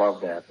just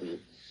love that." And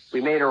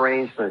we made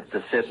arrangements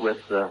to sit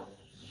with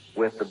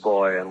the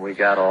boy, and we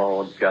got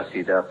all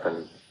gussied up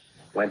and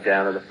went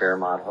down to the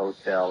Fairmont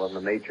Hotel, and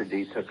the maitre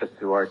d' took us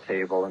to our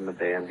table, and the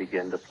band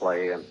began to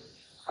play. And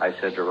I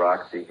said to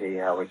Roxy, "Hey,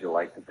 how would you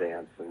like to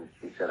dance?" And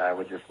she said, "I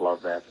would just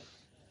love that."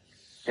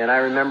 And I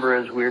remember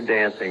as we were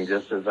dancing,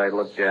 just as I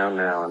look down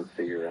now and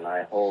see her, and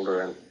I hold her,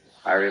 and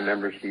I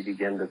remember she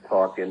began to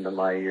talk into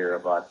my ear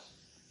about,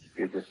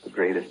 "You're just the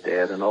greatest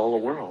dad in all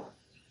the world.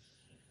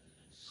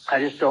 I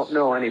just don't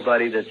know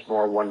anybody that's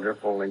more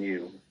wonderful than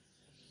you.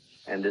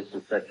 And this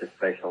is such a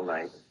special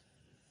night.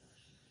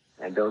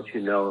 And don't you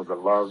know the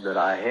love that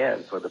I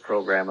had for the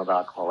program of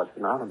Alcoholics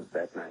Anonymous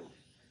that night?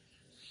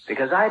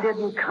 Because I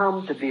didn't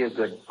come to be a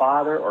good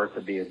father or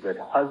to be a good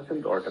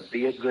husband or to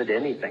be a good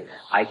anything.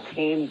 I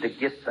came to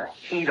get the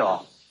heat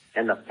off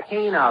and the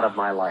pain out of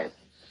my life.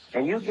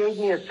 And you gave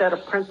me a set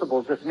of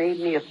principles that made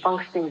me a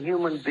functioning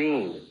human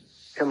being.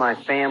 to my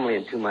family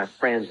and to my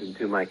friends and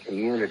to my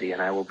community,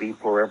 and I will be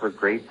forever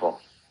grateful.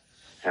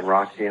 And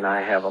Roxy and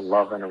I have a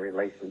love and a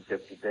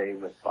relationship today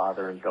with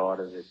father and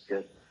daughter that's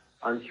just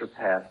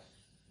unsurpassed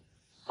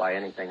by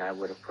anything I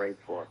would have prayed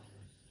for.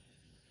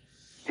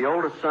 The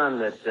oldest son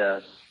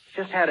that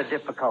just had a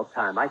difficult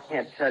time. I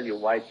can't tell you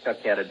why Chuck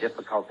had a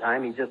difficult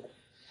time. He just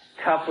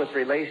tough with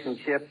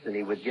relationships, and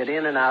he would get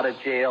in and out of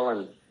jail.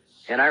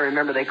 And I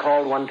remember they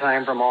called one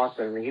time from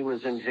Austin, and he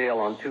was in jail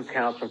on 2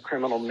 counts of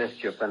criminal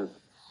mischief. And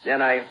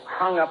then I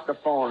hung up the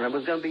phone, and it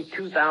was going to be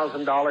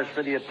 $2,000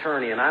 for the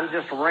attorney. And I'm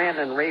just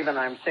ranting and raving.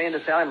 I'm saying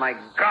to Sally, my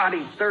God,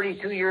 he's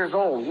 32 years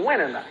old. When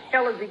in the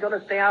hell is he going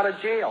to stay out of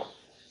jail?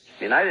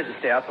 I mean, I didn't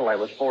stay out till I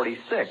was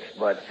 46,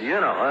 but, you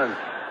know.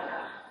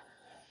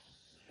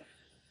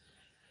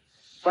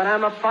 But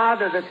I'm a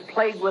father that's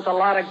plagued with a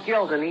lot of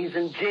guilt, and he's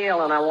in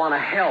jail, and I want to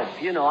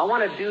help. You know, I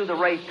want to do the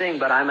right thing,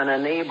 but I'm an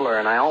enabler,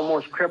 and I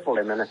almost crippled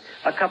him. And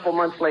a couple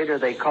months later,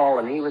 they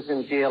called, and he was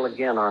in jail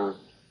again on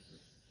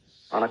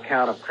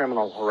account of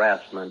criminal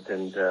harassment,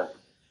 and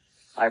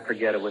I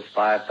forget, it was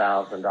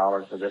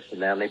 $5,000 or this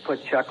and that. And they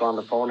put Chuck on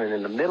the phone, and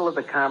in the middle of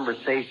the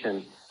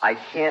conversation, I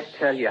can't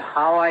tell you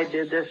how I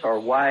did this or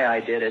why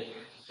I did it,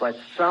 but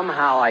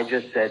somehow I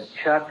just said,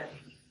 Chuck,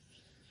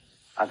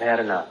 I've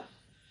had enough.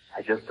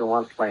 I just don't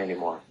want to play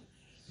anymore.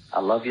 I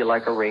love you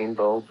like a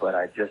rainbow, but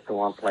I just don't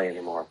want to play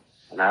anymore.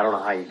 And I don't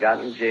know how you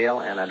got in jail,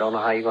 and I don't know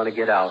how you're going to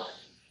get out.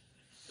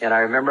 And I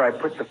remember I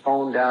put the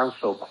phone down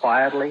so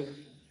quietly,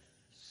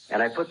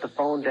 and I put the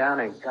phone down,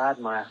 and God,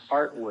 my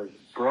heart was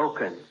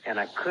broken, and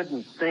I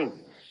couldn't think.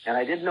 And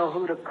I didn't know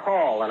who to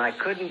call, and I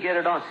couldn't get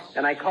it on.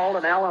 And I called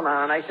an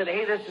Al-Anon, and I said,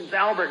 hey, this is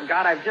Albert, and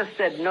God, I've just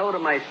said no to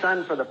my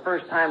son for the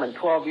first time in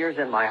 12 years,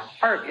 and my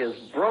heart is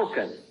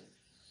broken.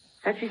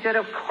 And she said,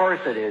 of course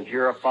it is.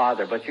 You're a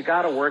father, but you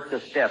got to work the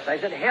steps. I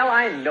said, hell,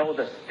 I know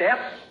the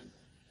steps.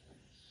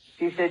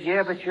 She said,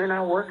 yeah, but you're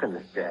not working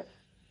the steps.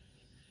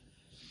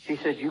 She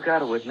said, you got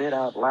to admit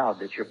out loud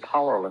that you're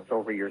powerless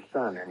over your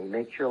son, and he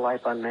makes your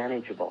life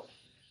unmanageable.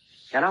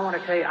 And I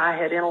want to tell you, I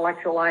had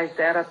intellectualized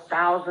that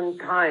 1,000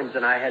 times,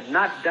 and I had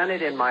not done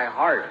it in my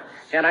heart.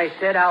 And I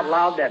said out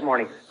loud that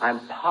morning,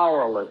 I'm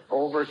powerless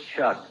over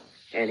Chuck,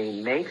 and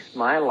he makes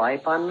my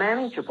life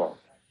unmanageable.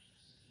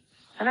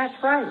 And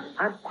that's right.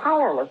 I'm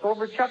powerless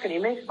over Chuck, and he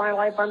makes my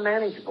life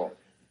unmanageable.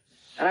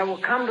 And I will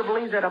come to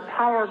believe that a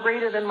power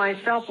greater than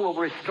myself will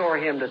restore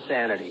him to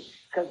sanity,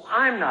 because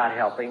I'm not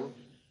helping.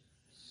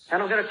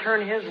 And I'm going to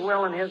turn his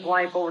will and his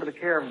life over to the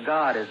care of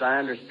God, as I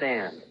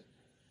understand.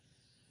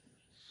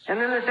 And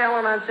then this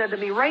Al-Anon said to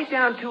me, write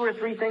down 2 or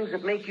 3 things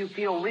that make you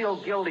feel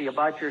real guilty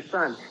about your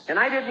son. And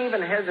I didn't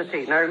even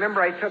hesitate. And I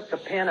remember I took the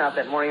pen out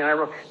that morning, and I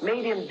wrote,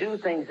 made him do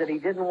things that he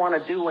didn't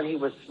want to do when he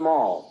was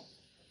small.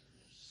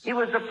 He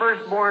was the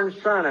firstborn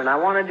son, and I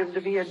wanted him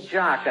to be a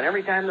jock. And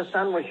every time the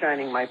sun was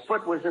shining, my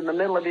foot was in the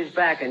middle of his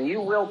back. And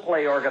you will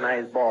play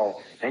organized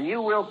ball, and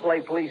you will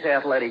play police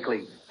athletic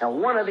league. And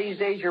one of these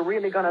days, you're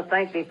really going to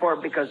thank me for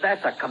it, because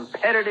that's a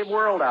competitive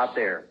world out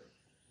there.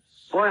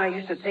 Boy, and I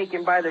used to take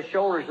him by the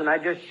shoulders, and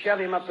I'd just shove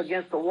him up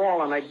against the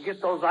wall, and I'd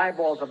get those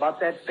eyeballs about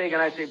that big,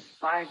 and I'd say,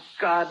 by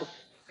God,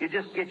 if you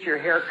just get your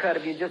hair cut,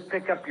 if you just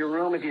pick up your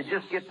room, if you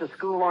just get to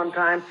school on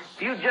time,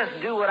 if you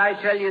just do what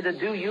I tell you to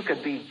do, you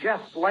could be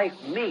just like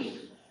me.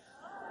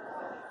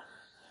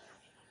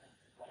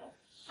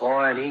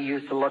 Boy, and he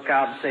used to look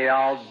out and say,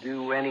 I'll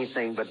do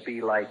anything but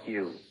be like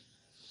you.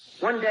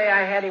 One day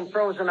I had him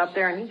frozen up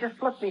there, and he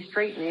just looked me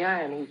straight in the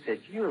eye, and he said,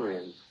 you're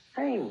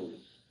insane.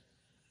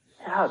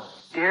 How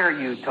dare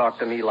you talk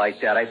to me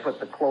like that? I put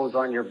the clothes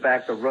on your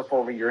back, the roof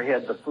over your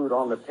head, the food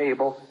on the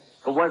table.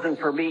 If it wasn't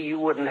for me, you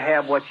wouldn't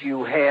have what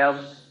you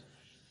have.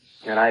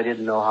 And I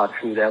didn't know how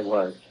true that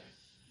was.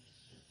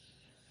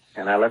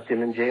 And I left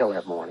him in jail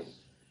that morning.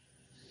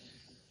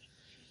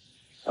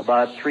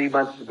 About 4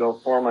 months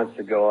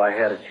ago, I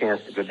had a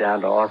chance to go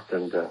down to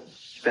Austin to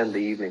spend the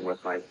evening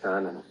with my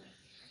son and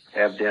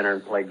have dinner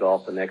and play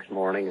golf the next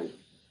morning. And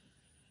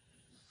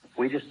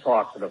we just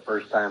talked for the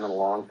first time in a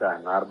long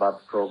time, not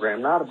about the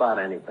program, not about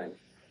anything.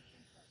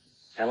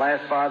 And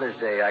last Father's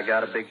Day, I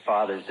got a big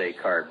Father's Day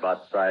card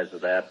about the size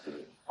of that. And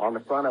on the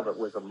front of it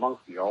was a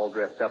monkey all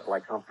dressed up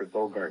like Humphrey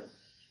Bogart.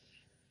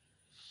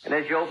 And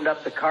as you opened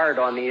up the card,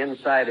 on the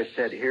inside it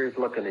said, here's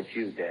looking at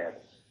you, Dad.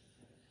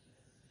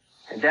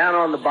 And down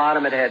on the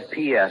bottom it had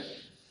P.S.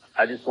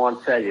 I just want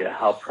to tell you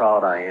how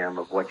proud I am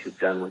of what you've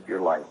done with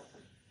your life.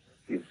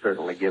 You've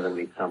certainly given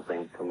me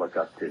something to look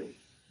up to.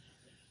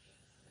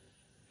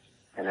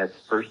 And that's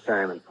the first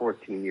time in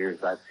 14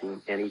 years I've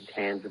seen any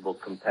tangible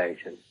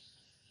compassion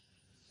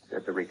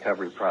that the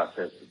recovery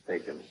process has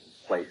taken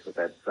place with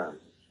that son.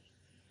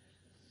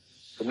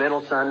 The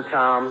middle son,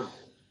 Tom,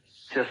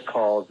 just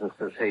calls and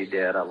says, hey,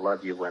 Dad, I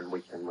love you when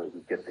we can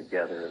get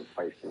together and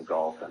play some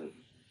golf. And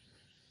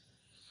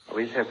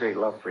we just have great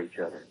love for each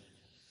other.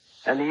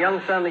 And the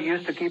young son that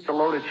used to keep the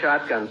loaded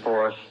shotgun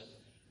for us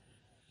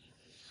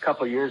a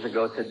couple of years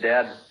ago said,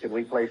 Dad, can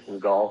we play some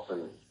golf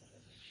and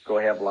go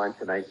have lunch?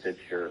 And I said,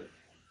 sure.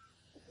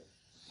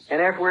 And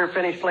after we were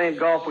finished playing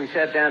golf, we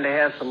sat down to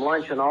have some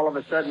lunch, and all of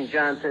a sudden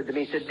John said to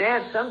me, he said,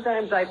 Dad,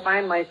 sometimes I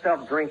find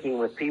myself drinking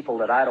with people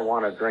that I don't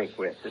want to drink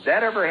with. Did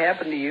that ever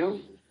happen to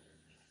you?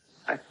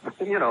 A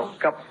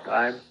couple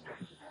times.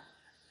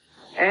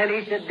 And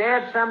he said,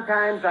 Dad,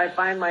 sometimes I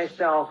find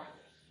myself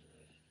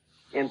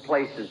in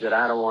places that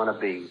I don't want to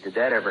be. Did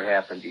that ever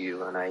happen to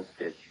you? And I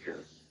said, sure.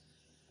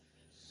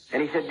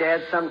 And he said,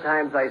 Dad,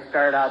 sometimes I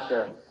start out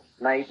the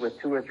night with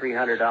 $200 or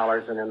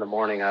 $300, and in the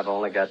morning I've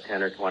only got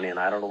 10 or 20, and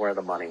I don't know where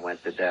the money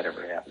went. Did that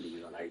ever happen to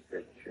you? And I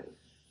said, sure.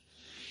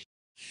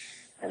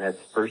 And that's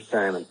the first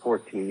time in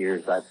 14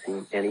 years I've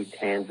seen any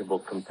tangible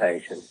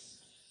compassion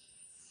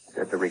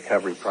that the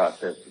recovery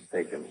process has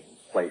taken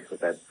place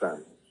with that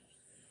son.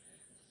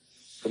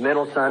 The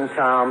middle son,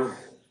 Tom,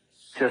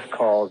 just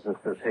calls and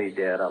says, hey,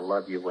 Dad, I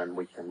love you when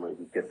we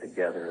can get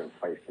together and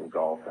play some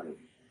golf. And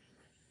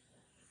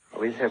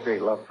we just have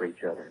great love for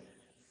each other.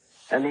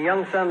 And the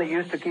young son that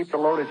used to keep the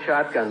loaded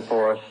shotgun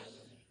for us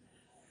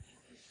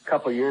a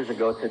couple of years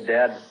ago said,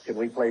 Dad, can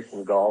we play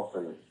some golf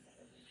and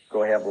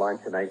go have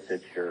lunch? And I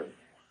said, sure.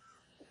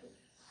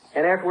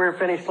 And after we were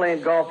finished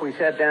playing golf, we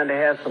sat down to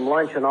have some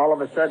lunch, and all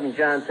of a sudden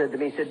John said to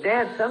me, he said,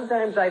 Dad,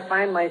 sometimes I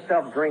find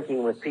myself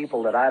drinking with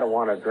people that I don't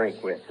want to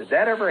drink with. Did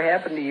that ever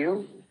happen to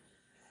you?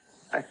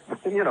 A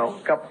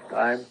couple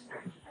times.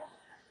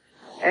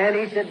 And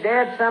he said,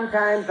 Dad,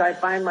 sometimes I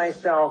find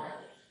myself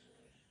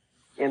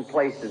in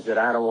places that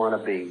I don't want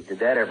to be. Did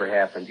that ever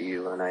happen to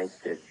you? And I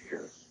said,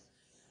 sure.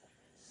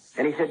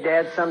 And he said,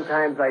 Dad,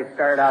 sometimes I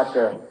start out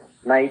the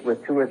night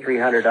with $200 or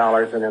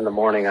 $300, and in the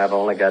morning I've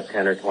only got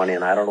 10 or 20,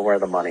 and I don't know where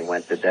the money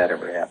went. Did that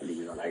ever happen to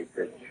you? And I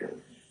said, sure.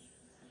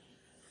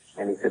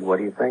 And he said, what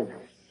do you think?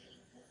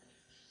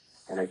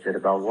 And I said,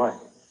 about what?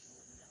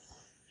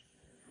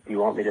 Do you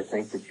want me to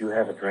think that you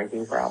have a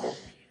drinking problem?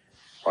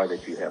 Or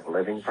that you have a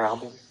living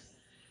problem?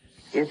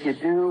 If you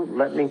do,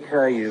 let me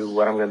tell you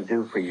what I'm going to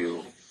do for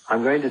you.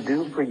 I'm going to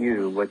do for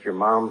you what your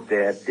mom's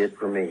dad did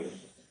for me.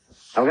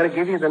 I'm going to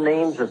give you the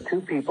names of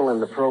two people in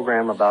the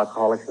program of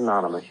Alcoholics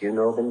Anonymous. You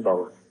know them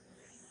both.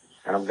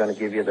 And I'm going to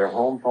give you their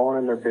home phone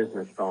and their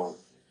business phone.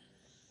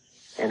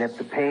 And if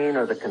the pain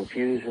or the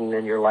confusion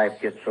in your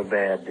life gets so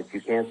bad that you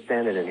can't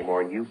stand it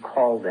anymore, you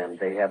call them.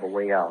 They have a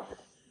way out.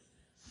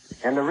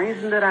 And the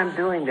reason that I'm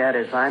doing that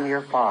is I'm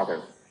your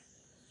father.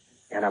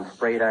 And I'm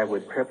afraid I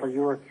would cripple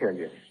you or kill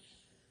you.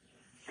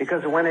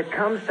 Because when it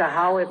comes to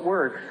how it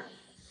works,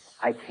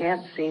 I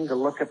can't seem to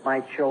look at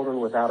my children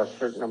without a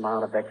certain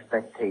amount of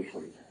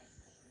expectation.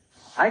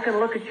 I can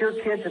look at your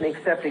kids and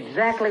accept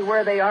exactly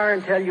where they are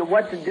and tell you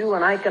what to do,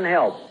 and I can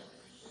help.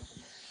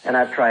 And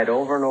I've tried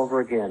over and over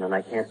again, and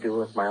I can't do it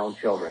with my own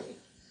children.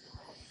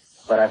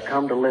 But I've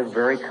come to live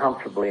very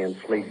comfortably and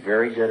sleep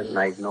very good at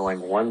night knowing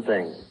one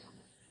thing.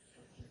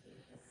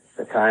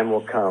 The time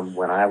will come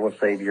when I will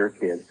save your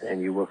kids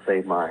and you will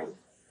save mine.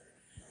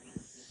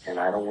 And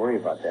I don't worry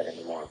about that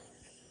anymore.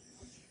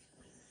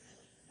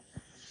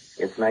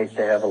 It's nice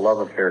to have a love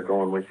affair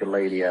going with your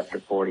lady after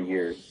 40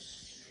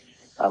 years.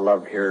 I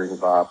loved hearing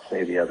Bob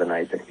say the other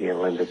night that he and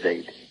Linda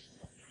date.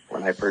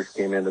 When I first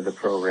came into the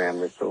program,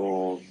 this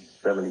old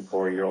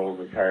 74-year-old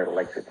retired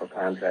electrical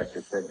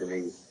contractor said to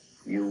me,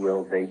 you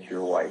will date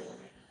your wife.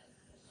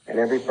 And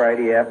every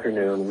Friday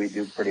afternoon, we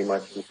do pretty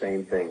much the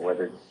same thing,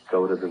 whether it's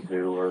go to the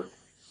zoo or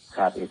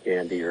cotton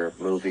candy or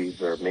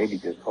movies or maybe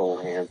just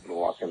hold hands and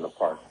walk in the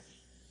park.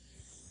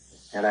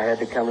 And I had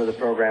to come to the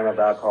program of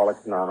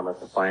Alcoholics Anonymous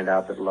to find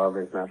out that love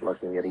is not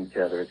looking at each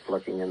other. It's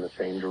looking in the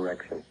same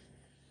direction.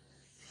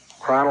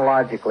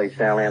 Chronologically,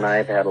 Sally and I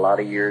have had a lot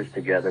of years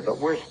together, but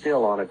we're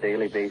still on a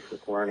daily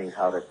basis learning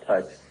how to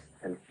touch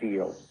and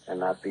feel and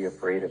not be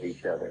afraid of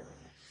each other.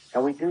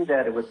 And we do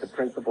that with the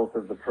principles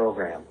of the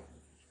program.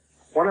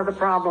 One of the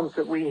problems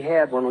that we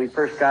had when we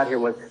first got here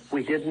was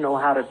we didn't know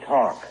how to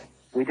talk.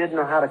 We didn't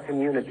know how to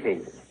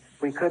communicate.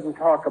 We couldn't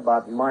talk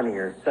about money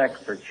or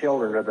sex or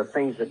children or the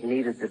things that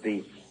needed to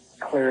be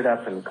cleared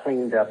up and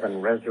cleaned up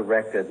and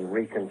resurrected and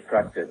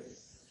reconstructed.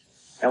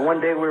 And one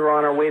day we were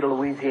on our way to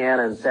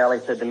Louisiana, and Sally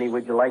said to me,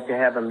 would you like to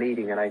have a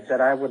meeting? And I said,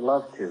 I would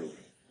love to.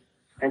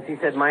 And she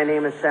said, my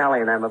name is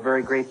Sally, and I'm a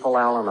very grateful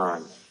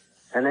Al-Anon.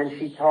 And then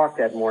she talked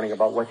that morning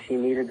about what she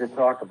needed to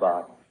talk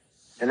about.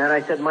 And then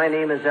I said, my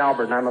name is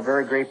Albert, and I'm a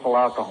very grateful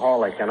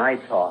alcoholic, and I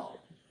talked.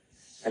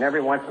 And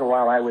every once in a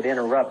while I would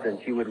interrupt,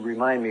 and she would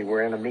remind me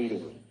we're in a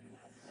meeting.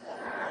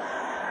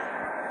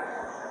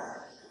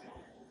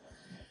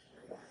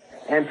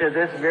 And to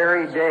this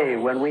very day,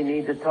 when we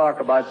need to talk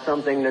about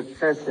something that's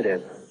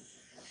sensitive,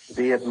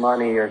 be it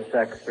money or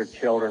sex or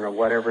children or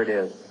whatever it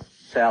is,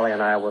 Sally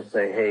and I will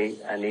say, hey,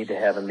 I need to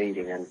have a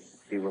meeting, and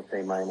she will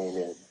say, my name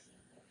is.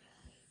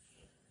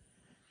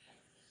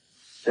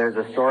 There's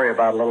a story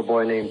about a little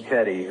boy named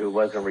Teddy who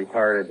wasn't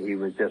retarded, he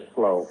was just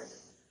slow.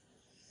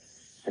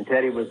 And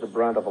Teddy was the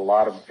brunt of a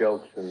lot of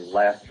jokes and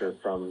laughter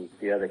from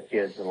the other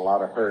kids and a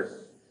lot of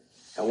hurt.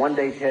 And one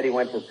day Teddy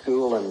went to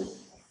school, and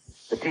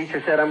the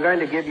teacher said, I'm going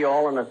to give you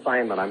all an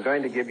assignment. I'm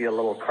going to give you a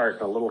little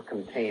carton, a little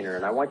container,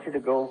 and I want you to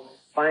go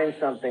find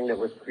something that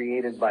was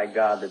created by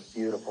God that's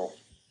beautiful.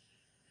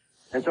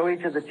 And so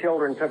each of the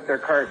children took their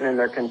carton and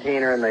their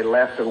container and they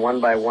left, and one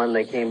by one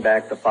they came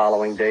back the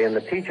following day, and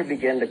the teacher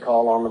began to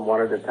call on them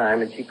one at a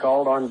time, and she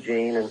called on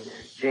Jane, and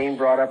Jane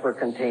brought up her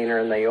container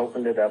and they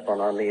opened it up, and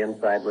on the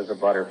inside was a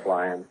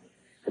butterfly, and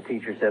the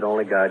teacher said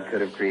only God could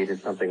have created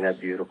something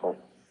that beautiful.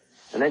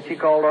 And then she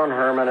called on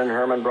Herman, and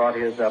Herman brought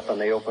his up, and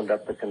they opened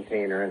up the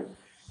container, and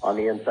on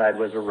the inside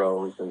was a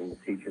rose, and the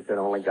teacher said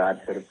only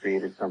God could have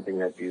created something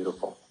that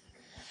beautiful.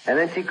 And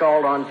then she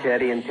called on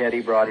Teddy, and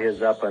Teddy brought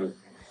his up, and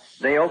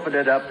they opened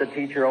it up, the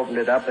teacher opened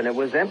it up, and it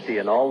was empty,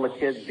 and all the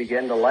kids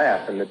began to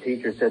laugh, and the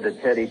teacher said to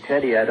Teddy,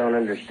 Teddy, I don't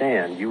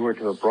understand. You were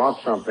to have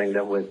brought something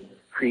that was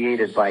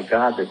created by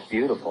God that's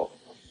beautiful.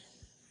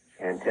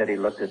 And Teddy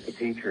looked at the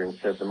teacher and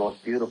said, the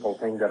most beautiful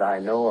thing that I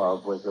know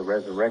of was the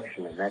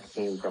resurrection, and that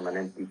came from an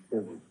empty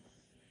tomb.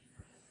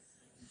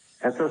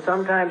 And so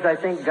sometimes I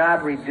think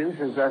God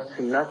reduces us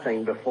to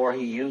nothing before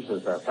he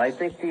uses us. I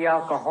think the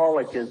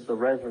alcoholic is the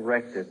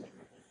resurrected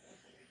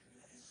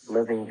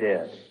living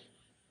dead.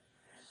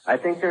 I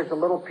think there's a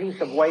little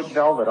piece of white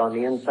velvet on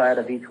the inside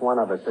of each one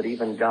of us that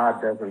even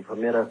God doesn't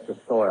permit us to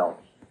soil.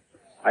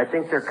 I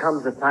think there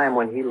comes a time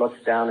when he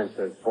looks down and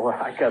says, boy,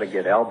 I got to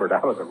get Albert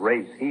out of the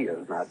race. He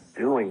is not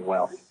doing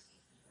well.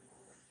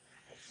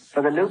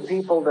 For the new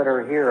people that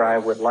are here, I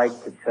would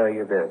like to tell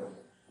you this.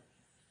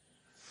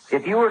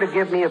 If you were to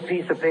give me a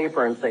piece of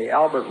paper and say,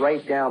 Albert,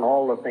 write down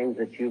all the things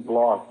that you've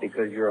lost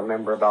because you're a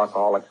member of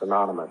Alcoholics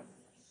Anonymous,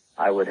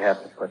 I would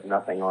have to put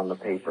nothing on the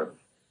paper.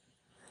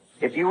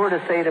 If you were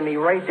to say to me,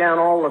 write down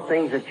all the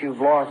things that you've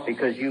lost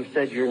because you've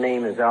said your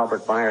name is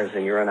Albert Myers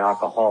and you're an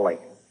alcoholic,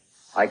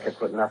 I could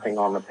put nothing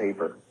on the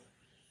paper.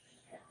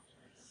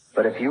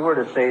 But if you were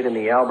to say to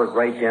me, Albert,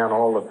 write down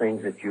all the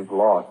things that you've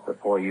lost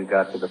before you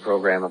got to the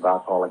program of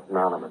Alcoholics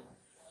Anonymous,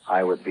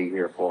 I would be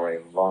here for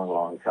a long,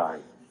 long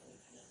time.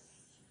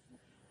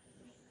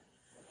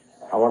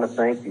 I want to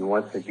thank you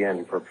once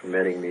again for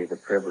permitting me the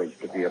privilege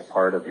to be a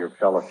part of your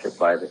fellowship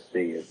by the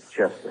sea. It's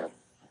just an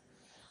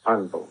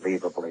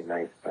unbelievably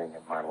nice thing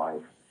in my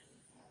life.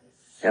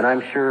 And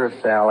I'm sure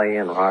Sally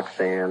and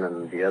Roxanne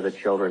and the other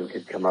children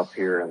could come up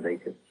here and they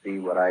could see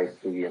what I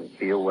see and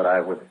feel what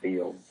I would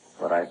feel,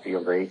 what I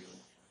feel they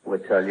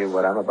would tell you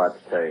what I'm about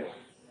to tell you.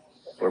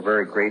 We're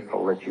very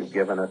grateful that you've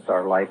given us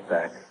our life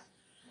back.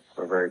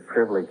 We're very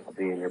privileged to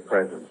be in your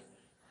presence.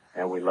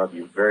 And we love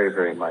you very,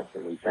 very much,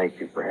 and we thank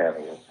you for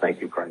having us.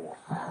 Thank you, Cornell.